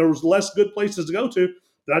shrink, there was less good places to go to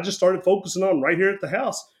that I just started focusing on right here at the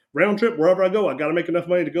house. Round trip, wherever I go, I got to make enough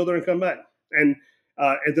money to go there and come back. And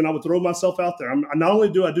then I would throw myself out there. Not only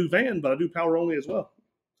do I do van, but I do power only as well.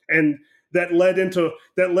 And that led into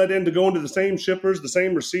going to the same shippers, the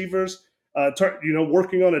same receivers,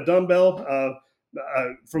 working on a dumbbell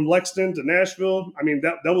from Lexington to Nashville. I mean,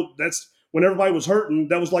 that's when everybody was hurting.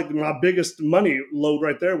 That was like my biggest money load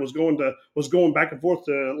right there was going back and forth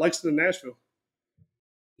to Lexington, Nashville.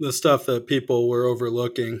 The stuff that people were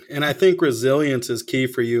overlooking. And I think resilience is key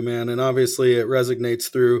for you, man. And obviously it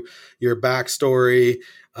resonates through your backstory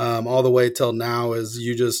all the way till now is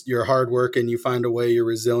you're hard working, you find a way, you're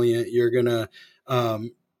resilient, you're going to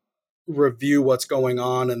review what's going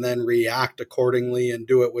on and then react accordingly and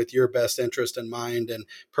do it with your best interest in mind and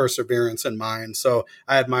perseverance in mind. So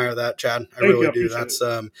I admire that, Chad. I really do. That's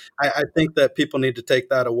I think that people need to take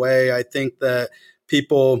that away. I think that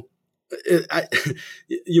people,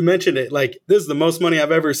 you mentioned it, like this is the most money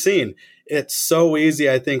I've ever seen. It's so easy,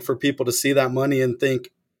 I think, for people to see that money and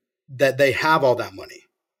think that they have all that money.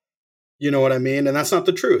 You know what I mean? And that's not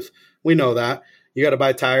the truth. We know that. You got to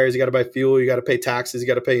buy tires, you got to buy fuel, you got to pay taxes, you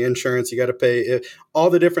got to pay insurance, you got to pay all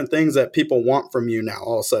the different things that people want from you now.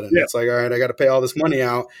 All of a sudden, It's like, all right, I got to pay all this money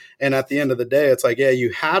out. And at the end of the day, it's like, yeah,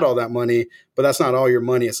 you had all that money, but that's not all your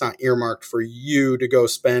money. It's not earmarked for you to go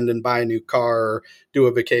spend and buy a new car or do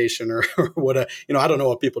a vacation or whatever. I don't know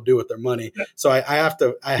what people do with their money. So I have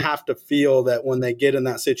to feel that when they get in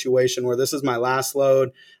that situation where this is my last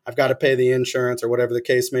load, I've got to pay the insurance or whatever the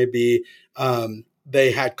case may be.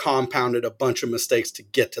 They had compounded a bunch of mistakes to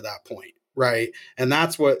get to that point. Right. And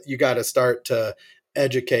that's what you got to start to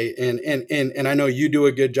educate. And I know you do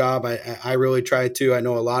a good job. I really try to. I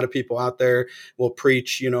know a lot of people out there will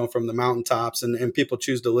preach, from the mountaintops and people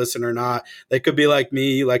choose to listen or not. They could be like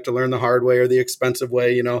me, you like to learn the hard way or the expensive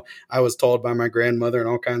way. I was told by my grandmother and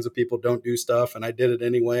all kinds of people don't do stuff. And I did it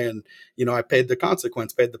anyway. And, I paid the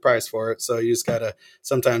consequence, paid the price for it. So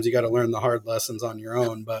sometimes you got to learn the hard lessons on your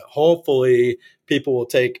own, but hopefully people will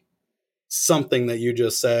take something that you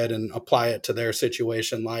just said and apply it to their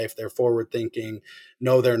situation, life, their forward thinking,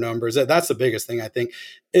 know their numbers. That's the biggest thing, I think.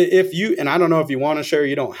 If you, and I don't know if you want to share,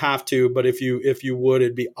 you don't have to, but if you would,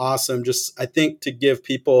 it'd be awesome. Just, I think, to give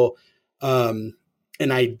people an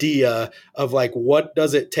idea of like, what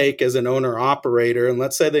does it take as an owner operator? And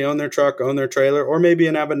let's say they own their truck, own their trailer, or maybe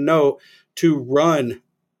have a note to run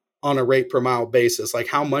on a rate per mile basis. Like,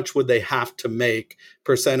 how much would they have to make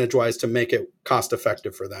percentage wise to make it cost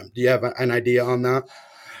effective for them? Do you have an idea on that?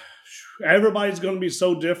 Everybody's going to be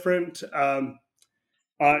so different.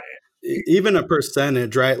 Even a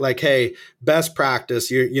percentage, right? Like, hey, best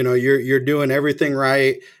practice, you're doing everything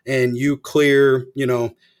right and you clear,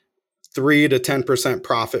 3 to 10%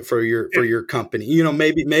 profit for your company,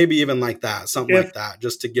 maybe even like that, something like that,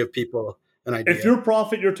 just to give people an idea. If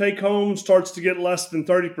your take home starts to get less than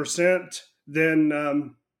 30%,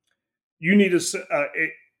 then you need to,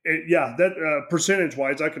 percentage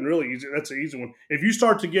wise, I can really use it. That's an easy one. If you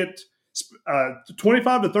start to get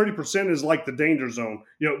 25 to 30% is like the danger zone,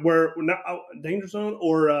 where not danger zone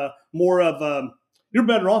or more of, you're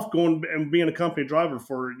better off going and being a company driver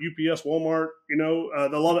for UPS, Walmart,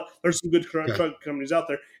 there's some good truck companies out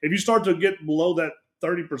there. If you start to get below that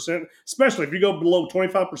 30%, especially if you go below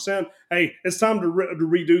 25%, hey, it's time to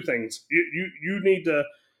redo things. You need to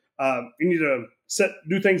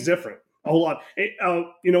do things different a whole lot. They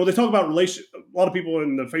talk about relationship. A lot of people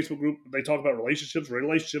in the Facebook group, they talk about relationships.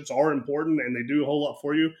 Relationships are important and they do a whole lot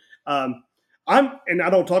for you. I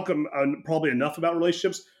don't talk probably enough about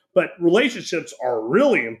relationships, but relationships are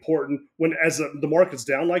really important as the market's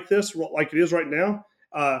down like this, like it is right now.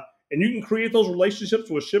 And you can create those relationships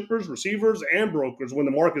with shippers, receivers, and brokers when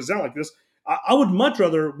the market's down like this. I would much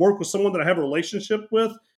rather work with someone that I have a relationship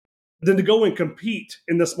with than to go and compete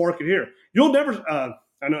in this market here. You'll never.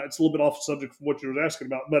 I know it's a little bit off subject from what you were asking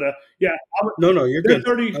about, but yeah. No, you're good.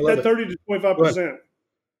 30 to 25%.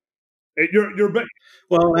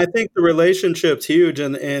 Well, I think the relationship's huge,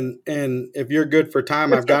 and if you're good for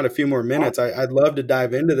time, I've got a few more minutes. I'd love to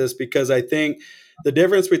dive into this because I think the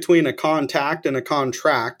difference between a contact and a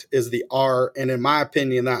contract is the R, and in my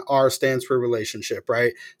opinion, that R stands for relationship,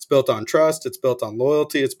 right? It's built on trust, it's built on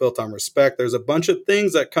loyalty, it's built on respect. There's a bunch of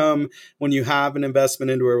things that come when you have an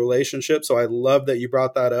investment into a relationship. So I love that you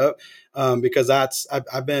brought that up because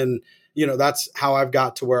I've been that's how I've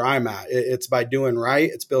got to where I'm at. It's by doing right.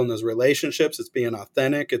 It's building those relationships. It's being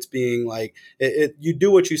authentic. It's being like, you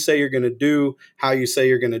do what you say you're going to do, how you say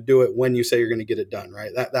you're going to do it, when you say you're going to get it done,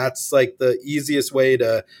 right? That's like the easiest way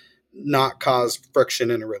to not cause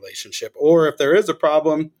friction in a relationship. Or if there is a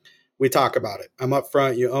problem, we talk about it. I'm up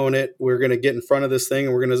front, you own it. We're going to get in front of this thing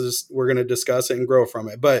and we're going to discuss it and grow from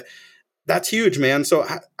it. But that's huge, man. So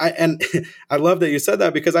I love that you said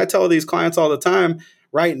that, because I tell these clients all the time,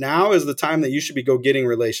 right now is the time that you should be getting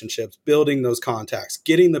relationships, building those contacts,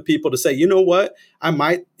 getting the people to say, you know what, I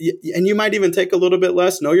might, and you might even take a little bit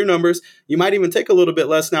less, know your numbers. You might even take a little bit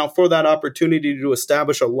less now for that opportunity to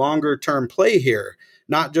establish a longer term play here,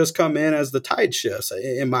 not just come in as the tide shifts,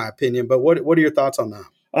 in my opinion. But what are your thoughts on that?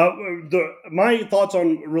 My thoughts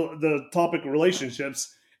on the topic of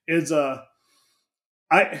relationships is,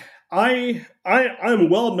 I'm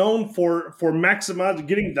well known for maximizing,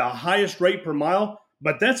 getting the highest rate per mile,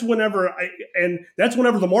 but that's whenever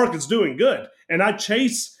the market's doing good, and I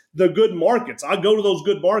chase the good markets. I go to those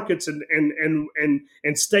good markets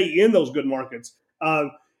and stay in those good markets.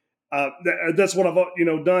 That's what I've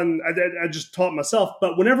done. I just taught myself.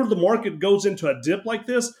 But whenever the market goes into a dip like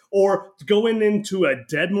this, or going into a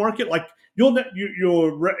dead market, like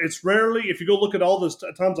it's rarely, if you go look at all those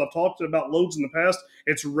times I've talked about loads in the past,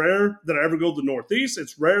 it's rare that I ever go to the Northeast.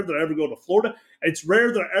 It's rare that I ever go to Florida. It's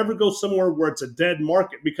rare that I ever go somewhere where it's a dead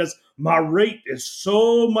market, because my rate is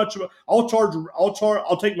so much. I'll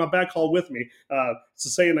take my backhaul with me. It's a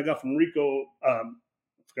saying I got from Rico.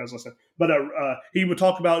 But he would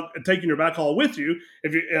talk about taking your backhaul with you.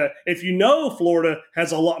 If Florida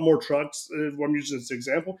has a lot more trucks, I'm using this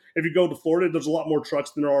example. If you go to Florida, there's a lot more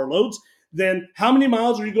trucks than there are loads. Then how many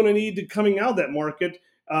miles are you going to need coming out of that market?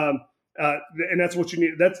 And that's what you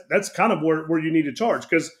need. That's kind of where you need to charge.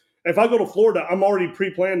 Because if I go to Florida, I'm already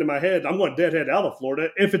pre-planned in my head. I'm going to deadhead out of Florida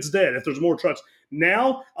if it's dead, if there's more trucks.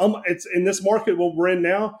 Now, it's in this market what we're in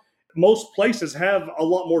now. Most places have a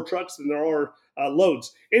lot more trucks than there are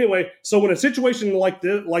loads. Anyway, so in a situation like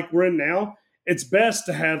this, like we're in now, it's best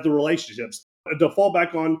to have the relationships, to fall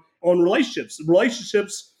back on relationships.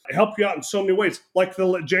 Relationships help you out in so many ways. Like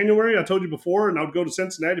the January, I told you before, and I would go to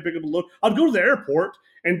Cincinnati, pick up a load. I'd go to the airport,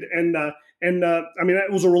 and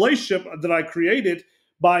it was a relationship that I created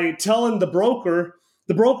by telling the broker.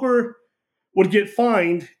 The broker would get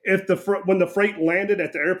fined if when the freight landed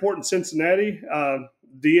at the airport in Cincinnati.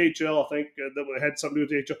 DHL, I think that had something to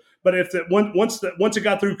do with DHL. But if once it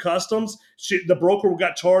got through customs, the broker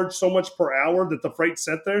got charged so much per hour that the freight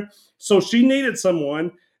sat there. So she needed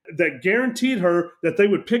someone that guaranteed her that they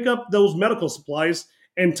would pick up those medical supplies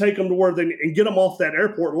and take them to where and get them off that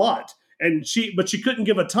airport lot. But she couldn't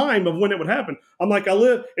give a time of when it would happen. I'm like,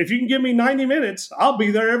 if you can give me 90 minutes, I'll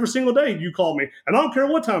be there every single day. You call me, and I don't care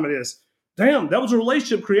what time it is. Damn, that was a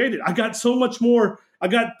relationship created. I got so much more.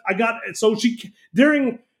 There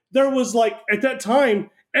was like, at that time,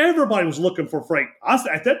 everybody was looking for freight.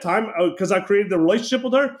 At that time, because I created the relationship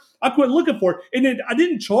with her, I quit looking for it. And I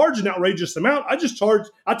didn't charge an outrageous amount. I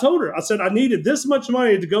told her, I said, I needed this much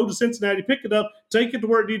money to go to Cincinnati, pick it up, take it to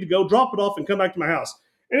where it needed to go, drop it off, and come back to my house.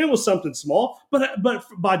 And it was something small. But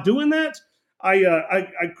by doing that, I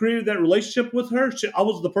created that relationship with her. I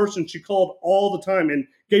was the person she called all the time and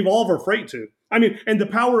gave all of her freight to. And the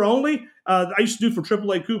power only, I used to do for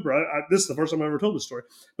AAA Cooper. This is the first time I ever told this story.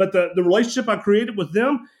 But the relationship I created with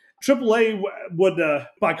them, AAA would,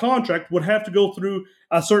 by contract, would have to go through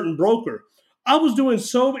a certain broker. I was doing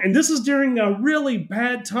and this is during a really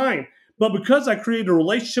bad time. But because I created a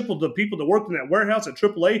relationship with the people that worked in that warehouse at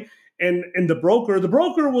AAA, and the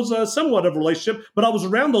broker was somewhat of a relationship, but I was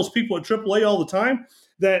around those people at AAA all the time,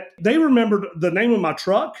 that they remembered the name of my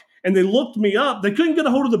truck, and they looked me up. They couldn't get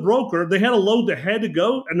a hold of the broker. They had a load that had to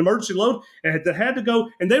go, an emergency load that had to go,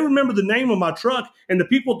 and they remembered the name of my truck, and the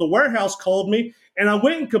people at the warehouse called me, and I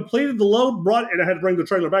went and completed the load, and I had to bring the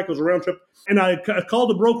trailer back. It was a round trip, and I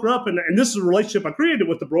called the broker up, and this is a relationship I created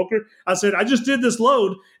with the broker. I said, I just did this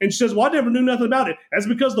load, and she says, well, I never knew nothing about it. That's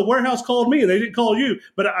because the warehouse called me, and they didn't call you.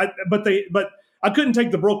 But I couldn't take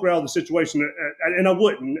the broker out of the situation, and I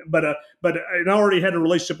wouldn't. But I already had a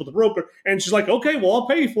relationship with the broker, and she's like, "Okay, well, I'll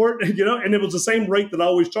pay you for it," And it was the same rate that I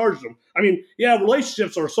always charged them.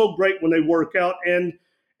 Relationships are so great when they work out, and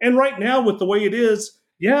right now with the way it is,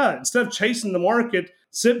 instead of chasing the market,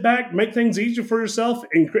 sit back, make things easier for yourself,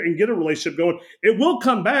 and get a relationship going. It will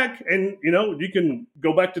come back, and you can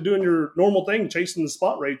go back to doing your normal thing, chasing the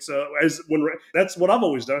spot rates. That's what I've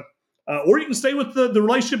always done. Or you can stay with the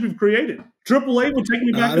relationship you've created. AAA will take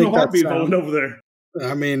me back in a heartbeat if I went over there.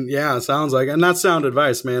 It sounds like, and that's sound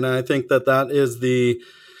advice, man. And I think that is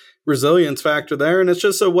resilience factor there. And it's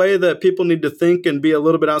just a way that people need to think and be a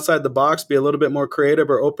little bit outside the box, be a little bit more creative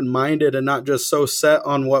or open-minded, and not just so set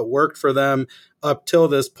on what worked for them up till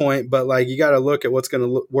this point. But like, you got to look at what's going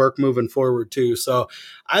to work moving forward too. So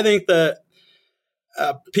I think that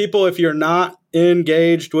people, if you're not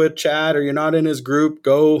engaged with Chad or you're not in his group,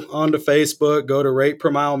 go onto Facebook, go to Rate Per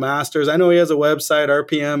Mile Masters. I know he has a website,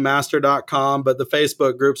 rpmmaster.com, but the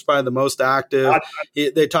Facebook group's probably the most active.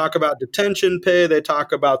 They talk about detention pay. They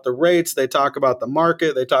talk about the rates. They talk about the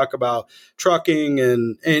market. They talk about trucking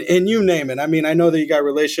and you name it. I mean, I know that you got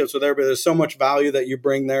relationships with everybody. There's so much value that you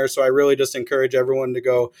bring there. So I really just encourage everyone to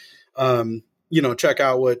go, check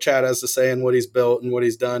out what Chad has to say and what he's built and what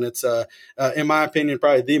he's done. It's, in my opinion,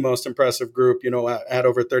 probably the most impressive group, at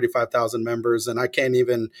over 35,000 members. And I can't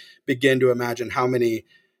even begin to imagine how many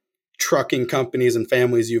trucking companies and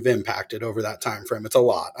families you've impacted over that time frame. It's a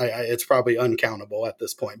lot. It's probably uncountable at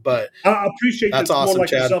this point, but I appreciate that's that awesome, more like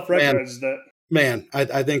Chad. self-recognize that. Man,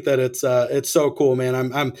 I think that it's so cool,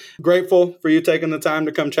 man. I'm grateful for you taking the time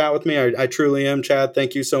to come chat with me. I truly am, Chad.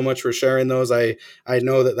 Thank you so much for sharing those. I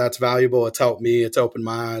know that that's valuable. It's helped me. It's opened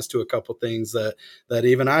my eyes to a couple things that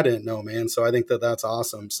even I didn't know, man. So I think that that's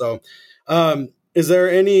awesome. So, is there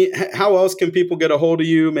how else can people get a hold of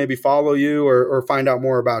you, maybe follow you or find out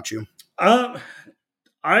more about you? I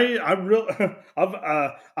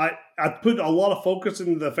put a lot of focus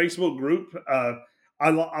in the Facebook group.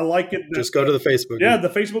 I like it. Just go to the Facebook group. Yeah, the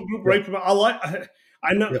Facebook group. Right.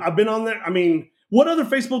 I know. Yep. I've been on there. I mean, what other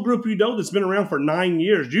Facebook group that's been around for 9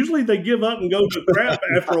 years? Usually they give up and go to crap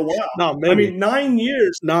after a while. Not many. I mean, 9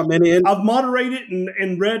 years. Not many. I've moderated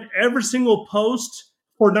and read every single post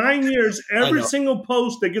for 9 years. Every single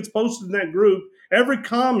post that gets posted in that group, every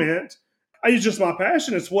comment. It's just my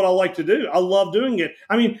passion. It's what I like to do. I love doing it.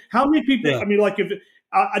 I mean, how many people? Yeah. I mean, like if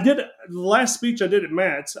I did the last speech I did at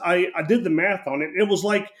Matt's, I did the math on it. It was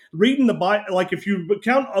like reading the Bible. Like if you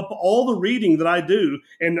count up all the reading that I do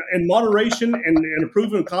and moderation and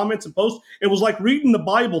approving comments and posts, it was like reading the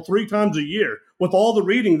Bible 3 times a year with all the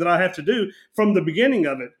reading that I have to do from the beginning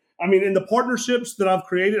of it. I mean, in the partnerships that I've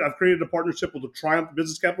created a partnership with the Triumph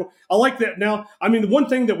Business Capital. I like that. Now, I mean, the one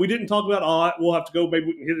thing that we didn't talk about, we'll have to go, maybe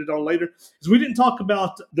we can hit it on later, is we didn't talk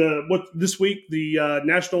about this week, the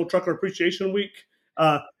National Trucker Appreciation Week.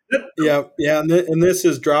 Yeah. And this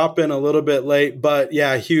is dropping a little bit late, but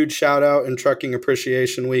yeah, huge shout out in Trucking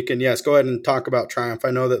Appreciation Week. And yes, go ahead and talk about Triumph. I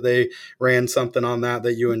know that they ran something on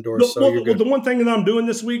that you endorsed. The one thing that I'm doing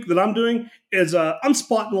this week is I'm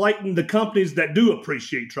spotlighting the companies that do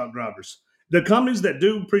appreciate truck drivers. The companies that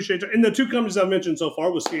do appreciate, and the 2 companies I've mentioned so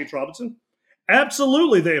far was C.H. Robinson.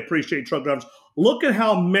 Absolutely, they appreciate truck drivers. Look at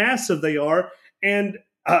how massive they are. And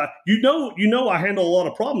you know, I handle a lot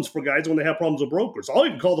of problems for guys when they have problems with brokers. I'll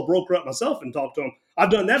even call the broker up myself and talk to them.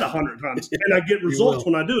 I've done that 100 times, and I get results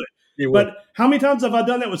when I do it. But how many times have I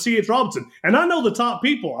done that with C.H. Robinson? And I know the top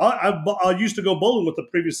people. I used to go bowling with the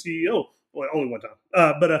previous CEO. Well, only one time.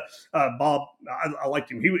 But Bob, I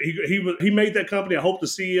liked him. He made that company. I hope the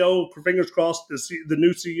CEO, fingers crossed, the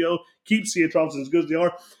new CEO keeps C.H. Robinson as good as they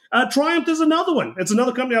are. Triumph is another one. It's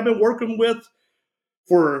another company I've been working with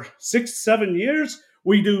for 6-7 years.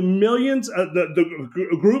 We do millions.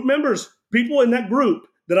 The group members, people in that group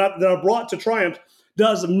that I brought to Triumph,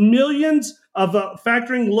 does millions of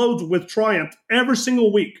factoring loads with Triumph every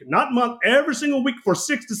single week, not month, every single week for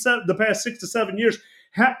the past 6 to 7 years.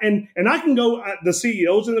 And I can go. The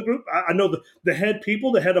CEOs in the group, I know the head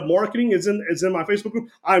people, the head of marketing is in my Facebook group.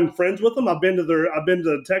 I'm friends with them. I've been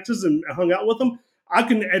to Texas and hung out with them. I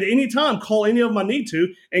can at any time call any of them I need to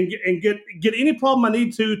and get any problem I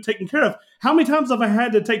need to taken care of. How many times have I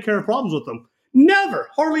had to take care of problems with them? Never,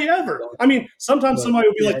 hardly ever. I mean, sometimes somebody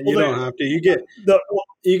will be like, well, "You don't have to."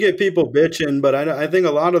 You get people bitching, but I think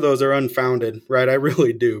a lot of those are unfounded, right? I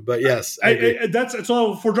really do. But yes, that's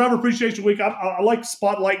so for Driver Appreciation Week. I like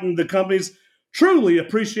spotlighting the companies truly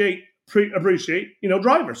appreciate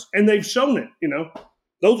drivers, and they've shown it.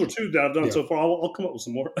 Those are 2 that I've done so far. I'll come up with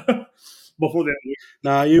some more. Before that week.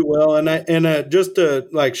 Nah, you will. And just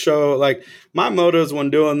to show, my motives when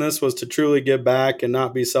doing this was to truly give back and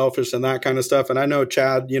not be selfish and that kind of stuff. And I know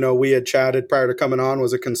Chad, we had chatted prior to coming on,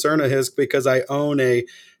 was a concern of his because I own a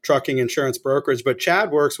trucking insurance brokerage, but Chad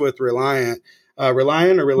works with Reliance,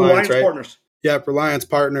 right? Partners. Yeah, Reliance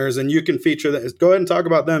Partners, and you can feature that. Go ahead and talk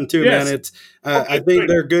about them too, man. It's I think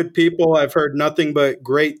they're good people. I've heard nothing but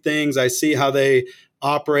great things. I see how they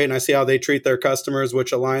operate and I see how they treat their customers,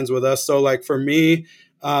 which aligns with us. So for me,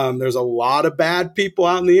 there's a lot of bad people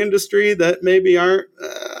out in the industry that maybe aren't,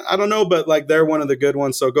 I don't know, but they're one of the good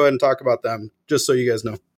ones. So go ahead and talk about them just so you guys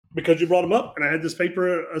know. Because you brought them up and I had this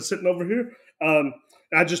paper sitting over here.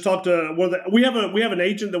 I just talked to one of the. We have an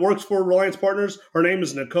agent that works for Reliance Partners. Her name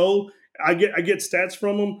is Nicole. I get stats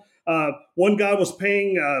from them. One guy was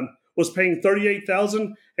paying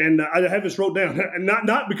 $38,000, and I have this wrote down, and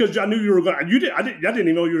not because I knew you were going. I didn't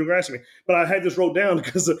even know you were going to ask me, but I had this wrote down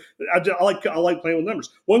because I like playing with numbers.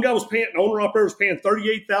 One guy was paying, an owner operator was paying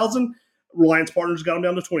 $38,000. Reliance Partners got him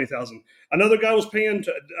down to $20,000. Another guy was paying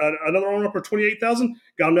another owner operator $28,000,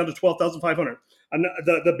 got him down to $12,500. And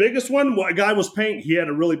the biggest one, a guy was paying. He had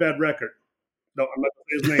a really bad record. No, I'm not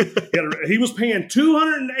going to say his name. He was paying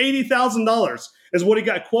 $280,000 is what he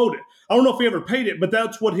got quoted. I don't know if he ever paid it, but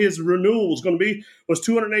that's what his renewal was going to be, was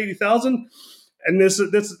 $280,000. And this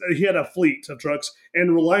he had a fleet of trucks,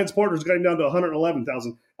 and Reliance Partners got him down to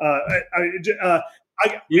 $111,000.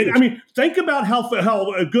 I mean, think about how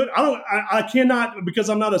good. I cannot, because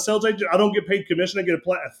I'm not a sales agent. I don't get paid commission. I get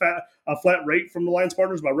a flat rate from Reliance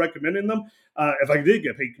Partners by recommending them. If I did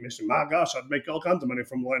get paid commission, my gosh, I'd make all kinds of money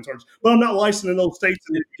from Reliance Partners. But I'm not licensed in those states.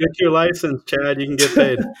 Get your license, Chad. You can get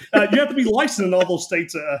paid. You have to be licensed in all those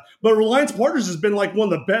states. But Reliance Partners has been like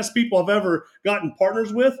one of the best people I've ever gotten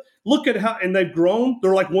partners with. Look at how, and they've grown.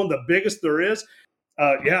 They're like one of the biggest there is.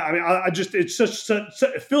 I mean, I just, it's just,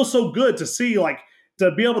 it feels so good to see, like, to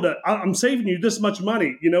be able to, I'm saving you this much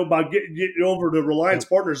money, by getting over to Reliance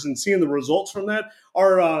Partners and seeing the results from that.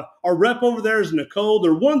 Our rep over there is Nicole.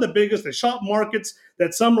 They're one of the biggest. They shop markets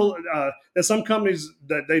that some companies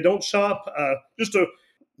that they don't shop. Just a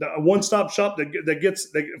one-stop shop that gets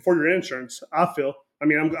for your insurance. I feel. I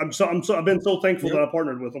mean, I've been so thankful that I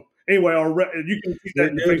partnered with them. Anyway, our rep, you can see that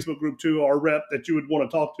in the Facebook group too. Our rep that you would want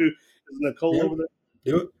to talk to is Nicole over there.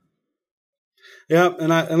 Do it. Yeah, and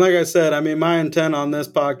like I said, I mean, my intent on this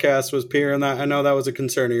podcast was pure, and I know that was a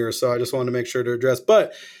concern of yours, so I just wanted to make sure to address.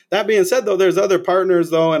 But that being said, though, there's other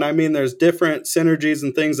partners, though, and I mean, there's different synergies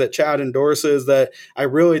and things that Chad endorses that I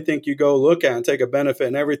really think you go look at and take a benefit,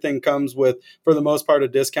 and everything comes with, for the most part, a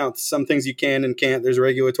discount. Some things you can and can't. There's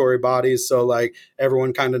regulatory bodies, so like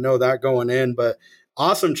everyone kind of know that going in, but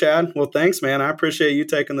awesome, Chad. Well, thanks, man. I appreciate you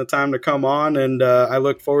taking the time to come on, and I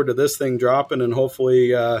look forward to this thing dropping, and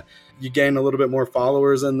hopefully you gain a little bit more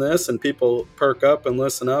followers in this, and people perk up and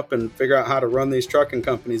listen up and figure out how to run these trucking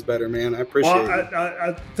companies better, man. I appreciate it.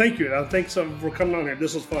 I thank you. I thanks for coming on here.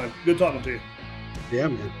 This was fun. Good talking to you. Yeah,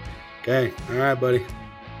 man. Okay. All right, buddy.